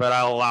 but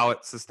I'll allow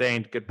it.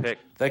 Sustained. Good pick.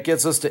 That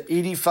gets us to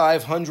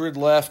 8,500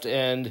 left,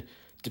 and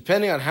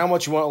depending on how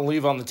much you want to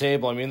leave on the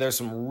table, I mean, there's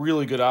some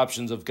really good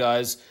options of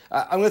guys.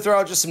 I'm going to throw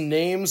out just some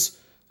names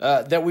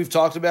that we've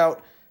talked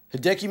about.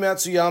 Hideki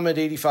Matsuyama at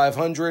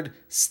 8,500,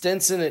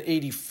 Stenson at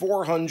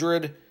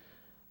 8,400,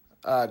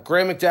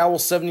 Graham McDowell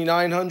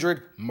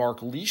 7,900,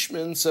 Mark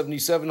Leishman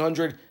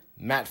 7,700,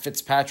 Matt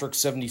Fitzpatrick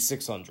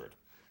 7,600.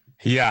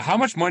 Yeah, how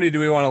much money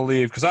do we want to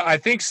leave? Because I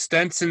think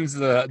Stenson's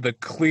the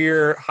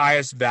clear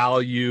highest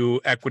value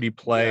equity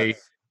play.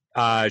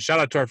 Yes. Shout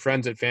out to our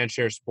friends at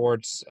Fanshare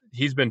Sports.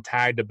 He's been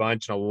tagged a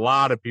bunch, and a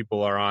lot of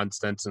people are on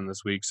Stenson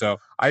this week. So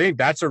I think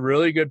that's a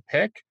really good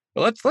pick.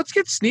 But let's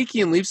get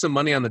sneaky and leave some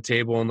money on the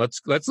table, and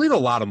let's leave a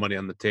lot of money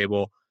on the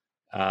table.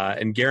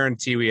 and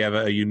guarantee we have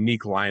a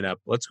unique lineup.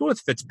 Let's go with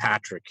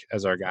Fitzpatrick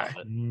as our guy.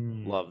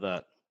 Love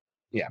that.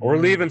 Yeah, we're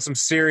leaving some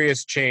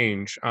serious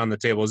change on the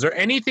table. Is there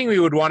anything we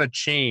would want to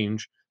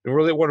change?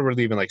 What are we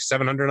leaving, like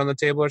 700 on the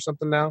table or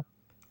something now?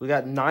 We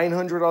got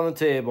 900 on the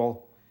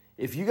table.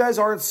 If you guys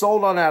aren't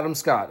sold on Adam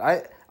Scott,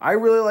 I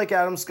really like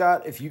Adam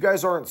Scott. If you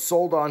guys aren't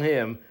sold on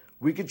him,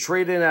 we could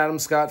trade in Adam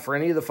Scott for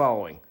any of the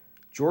following: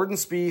 Jordan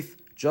Spieth,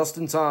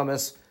 Justin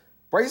Thomas,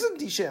 Bryson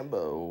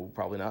DeChambeau,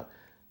 probably not,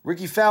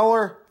 Ricky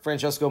Fowler,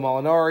 Francesco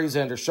Molinari,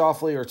 Xander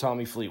Schauffele, or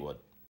Tommy Fleetwood.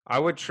 I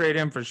would trade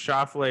him for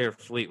Schauffele or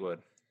Fleetwood.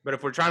 But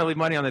if we're trying to leave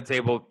money on the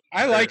table,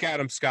 I like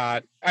Adam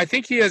Scott. I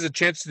think he has a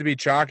chance to be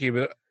chalky,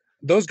 but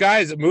those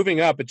guys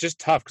moving up, it's just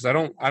tough because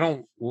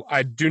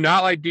I do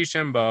not like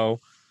DeChambeau.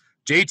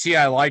 JT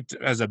I liked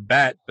as a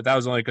bet, but that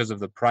was only because of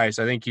the price.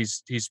 I think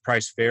he's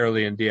priced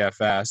fairly in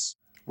DFS.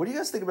 What do you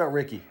guys think about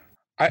Ricky?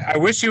 I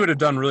wish he would have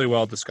done really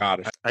well at the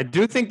Scottish. I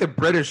do think the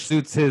British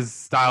suits his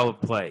style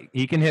of play.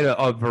 He can hit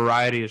a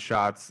variety of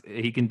shots.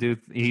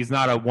 He's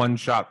not a one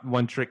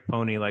trick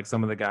pony like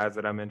some of the guys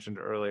that I mentioned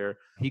earlier.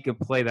 He can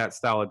play that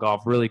style of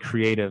golf, really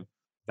creative.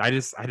 I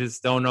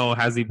just don't know,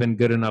 has he been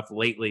good enough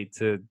lately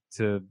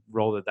to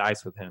roll the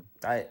dice with him?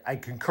 I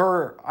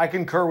concur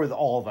with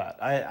all of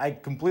that. I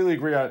completely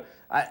agree.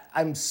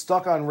 I'm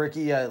stuck on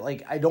Ricky.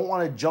 I don't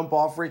want to jump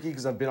off Ricky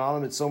because I've been on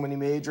him at so many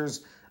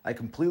majors. I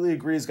completely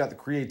agree. He's got the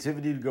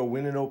creativity to go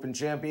win an Open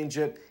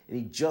Championship, and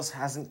he just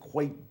hasn't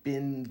quite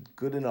been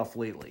good enough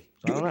lately.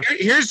 So I don't know.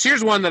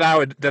 Here's one that I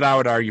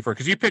would argue for,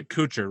 because you picked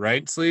Kuchar,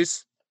 right,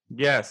 Sleeze?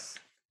 Yes.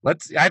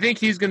 I think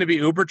he's going to be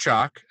uber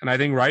chalk, and I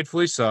think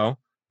rightfully so.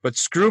 But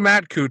screw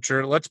Matt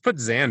Kuchar. Let's put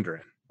Xander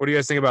in. What do you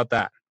guys think about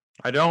that?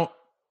 I don't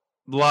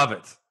love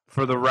it.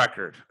 For the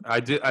record,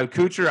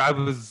 Kuchar.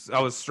 I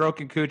was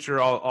stroking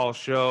Kuchar all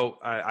show.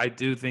 I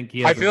do think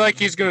he. I feel like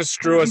he's going to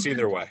screw us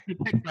either way.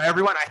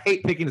 Everyone, I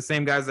hate picking the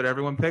same guys that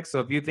everyone picks. So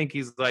if you think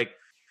he's like,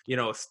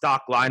 a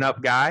stock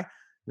lineup guy,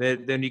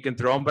 then you can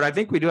throw him. But I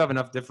think we do have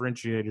enough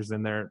differentiators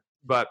in there.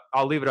 But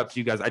I'll leave it up to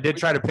you guys. I did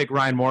try to pick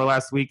Ryan Moore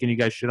last week, and you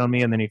guys shit on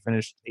me, and then he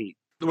finished 8th.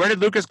 Where did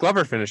Lucas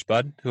Glover finish,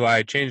 bud? Who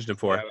I changed him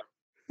for?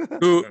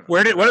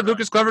 What did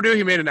Lucas Glover do?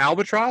 He made an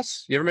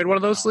albatross. You ever made one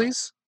of those,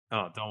 Sleeze?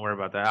 Oh, don't worry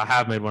about that. I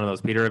have made one of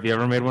those. Peter, have you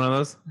ever made one of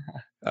those?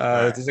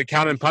 Does it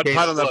count in putt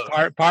on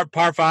the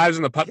par fives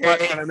and the putt?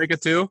 Can I make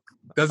it too?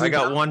 I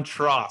got one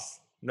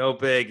tross. No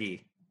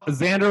biggie.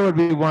 Xander would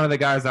be one of the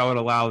guys I would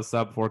allow the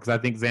sub for, because I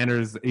think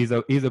Xander's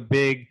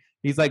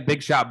he's like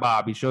Big Shot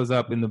Bob. He shows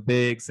up in the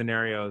big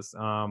scenarios,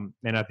 and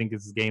I think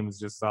his game is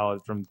just solid.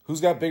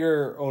 Who's got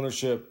bigger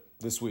ownership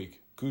this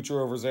week,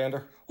 Kuchar over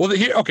Xander? Well,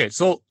 okay,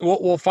 so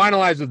we'll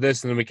finalize with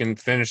this, and then we can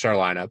finish our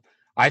lineup.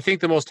 I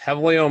think the most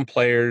heavily owned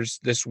players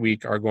this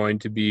week are going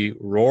to be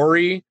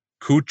Rory,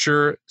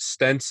 Kuchar,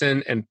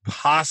 Stenson, and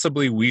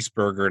possibly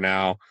Wiesberger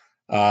now,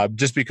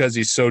 just because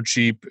he's so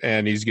cheap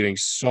and he's getting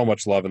so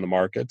much love in the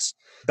markets.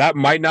 That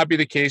might not be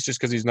the case just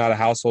because he's not a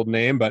household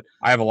name, but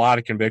I have a lot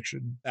of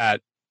conviction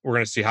that we're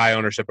going to see high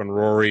ownership on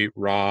Rory,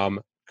 Rahm,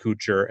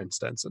 Kuchar, and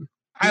Stenson.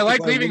 I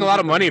like leaving a lot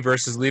of money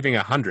versus leaving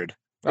 100.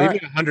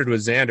 Leaving 100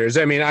 with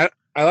Xander. I mean, I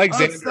like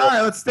Xander. All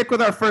right, let's stick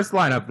with our first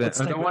lineup then,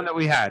 the one that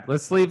we had.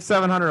 Let's leave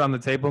 700 on the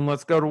table and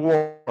let's go to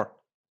war. All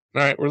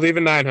right, we're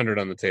leaving 900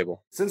 on the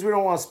table. Since we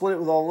don't want to split it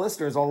with all the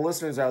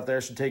listeners out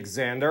there should take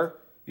Xander.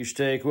 You should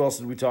take, who else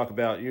did we talk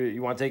about?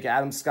 You want to take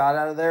Adam Scott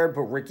out of there,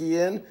 put Ricky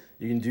in?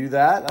 You can do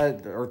that,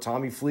 or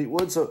Tommy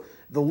Fleetwood. So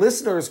the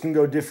listeners can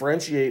go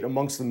differentiate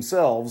amongst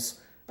themselves.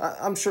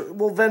 I'm sure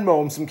we'll Venmo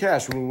them some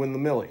cash when we win the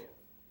Millie.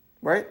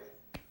 Right?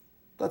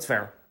 That's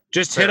fair.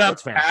 Just hit up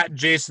at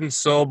Jason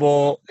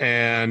Sobel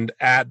and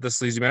at the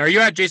Sleazy Man. Are you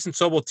at Jason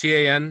Sobel,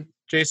 TAN,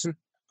 Jason?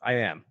 I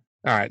am.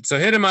 All right. So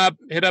hit him up.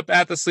 Hit up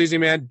at the Sleazy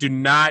Man. Do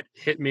not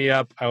hit me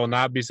up. I will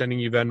not be sending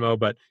you Venmo,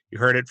 but you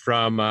heard it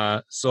from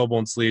Sobel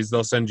and Sleaze.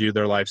 They'll send you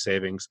their life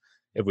savings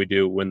if we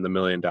do win the $1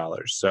 million.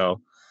 So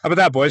how about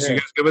that, boys? Yeah. You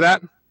guys good with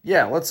that?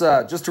 Yeah. Let's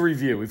just to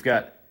review. We've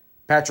got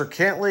Patrick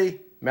Cantley,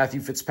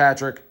 Matthew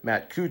Fitzpatrick,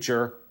 Matt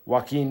Kuchar,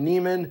 Joaquin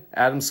Niemann,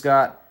 Adam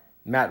Scott,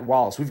 Matt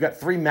Wallace. We've got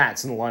 3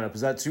 Matts in the lineup.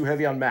 Is that too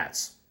heavy on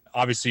Matts?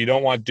 Obviously, you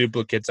don't want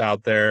duplicates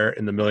out there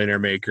in the Millionaire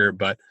Maker,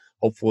 but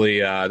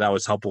hopefully that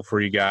was helpful for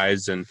you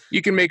guys. And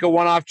you can make a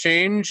one-off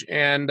change,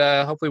 and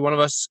hopefully one of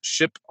us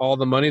ship all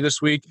the money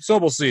this week.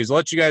 Sobel Sleaze, I'll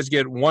let you guys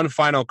get one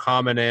final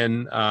comment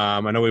in. I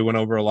know we went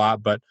over a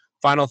lot, but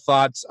final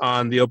thoughts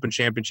on the Open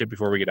Championship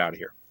before we get out of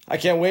here. I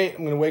can't wait. I'm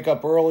going to wake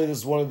up early. This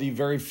is one of the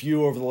very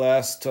few over the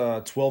last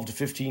 12 to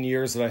 15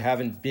 years that I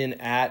haven't been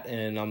at,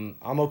 and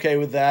I'm okay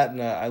with that.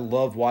 And I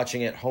love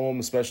watching at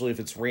home, especially if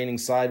it's raining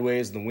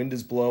sideways and the wind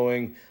is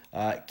blowing.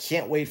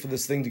 Can't wait for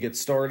this thing to get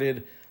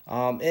started.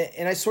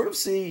 And I sort of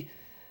see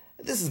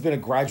this has been a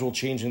gradual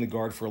change in the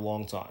guard for a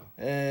long time,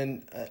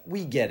 and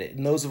we get it.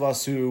 And those of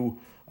us who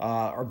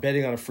are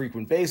betting on a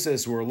frequent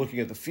basis, who are looking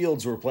at the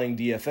fields, who are playing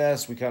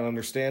DFS, we kind of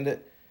understand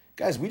it.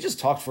 Guys, we just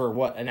talked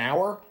for, an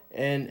hour?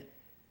 And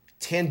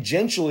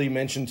tangentially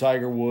mentioned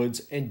Tiger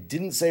Woods and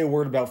didn't say a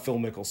word about Phil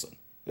Mickelson.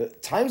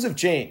 Times have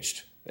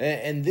changed.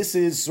 And this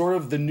is sort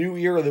of the new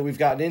era that we've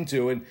gotten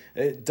into. And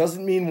it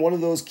doesn't mean one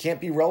of those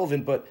can't be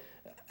relevant, but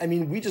I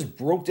mean, we just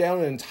broke down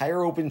an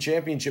entire Open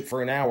Championship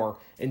for an hour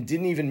and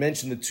didn't even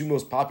mention the two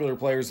most popular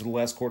players of the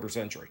last quarter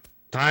century.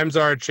 Times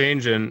are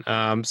changing.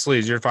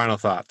 Sleeze, your final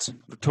thoughts.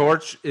 The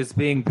torch is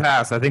being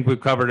passed. I think we've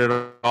covered it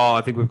all.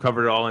 I think we've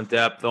covered it all in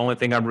depth. The only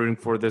thing I'm rooting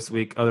for this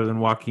week, other than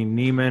Joaquin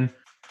Niemann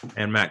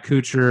and Matt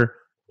Kuchar,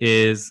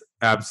 is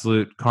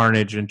absolute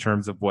carnage in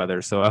terms of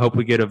weather. So I hope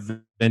we get a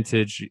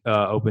vintage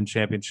Open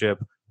Championship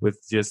with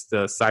just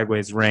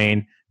sideways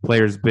rain,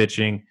 players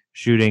bitching,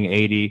 shooting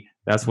 80.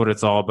 That's what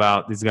it's all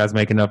about. These guys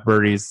make enough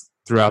birdies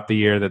throughout the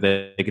year that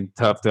they can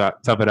tough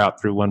it out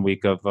through 1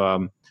 week of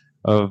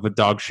a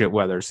dog shit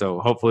weather. So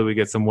hopefully we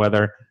get some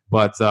weather,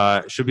 but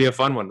it should be a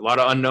fun one. A lot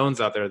of unknowns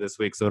out there this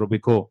week, so it'll be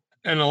cool.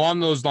 And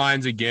along those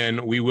lines,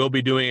 again, we will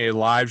be doing a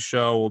live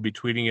show. We'll be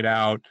tweeting it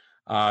out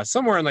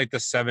somewhere in like the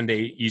 7 to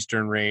 8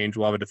 Eastern range.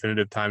 We'll have a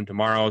definitive time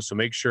tomorrow, so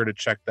make sure to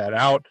check that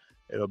out.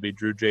 It'll be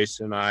Drew,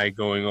 Jason, and I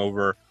going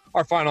over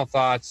our final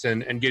thoughts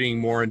and getting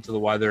more into the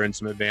weather and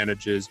some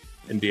advantages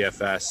in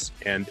DFS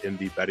and in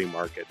the betting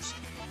markets.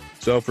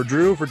 So for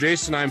Drew, for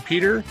Jason, I'm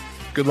Peter.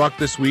 Good luck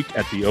this week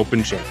at the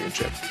Open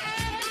Championship.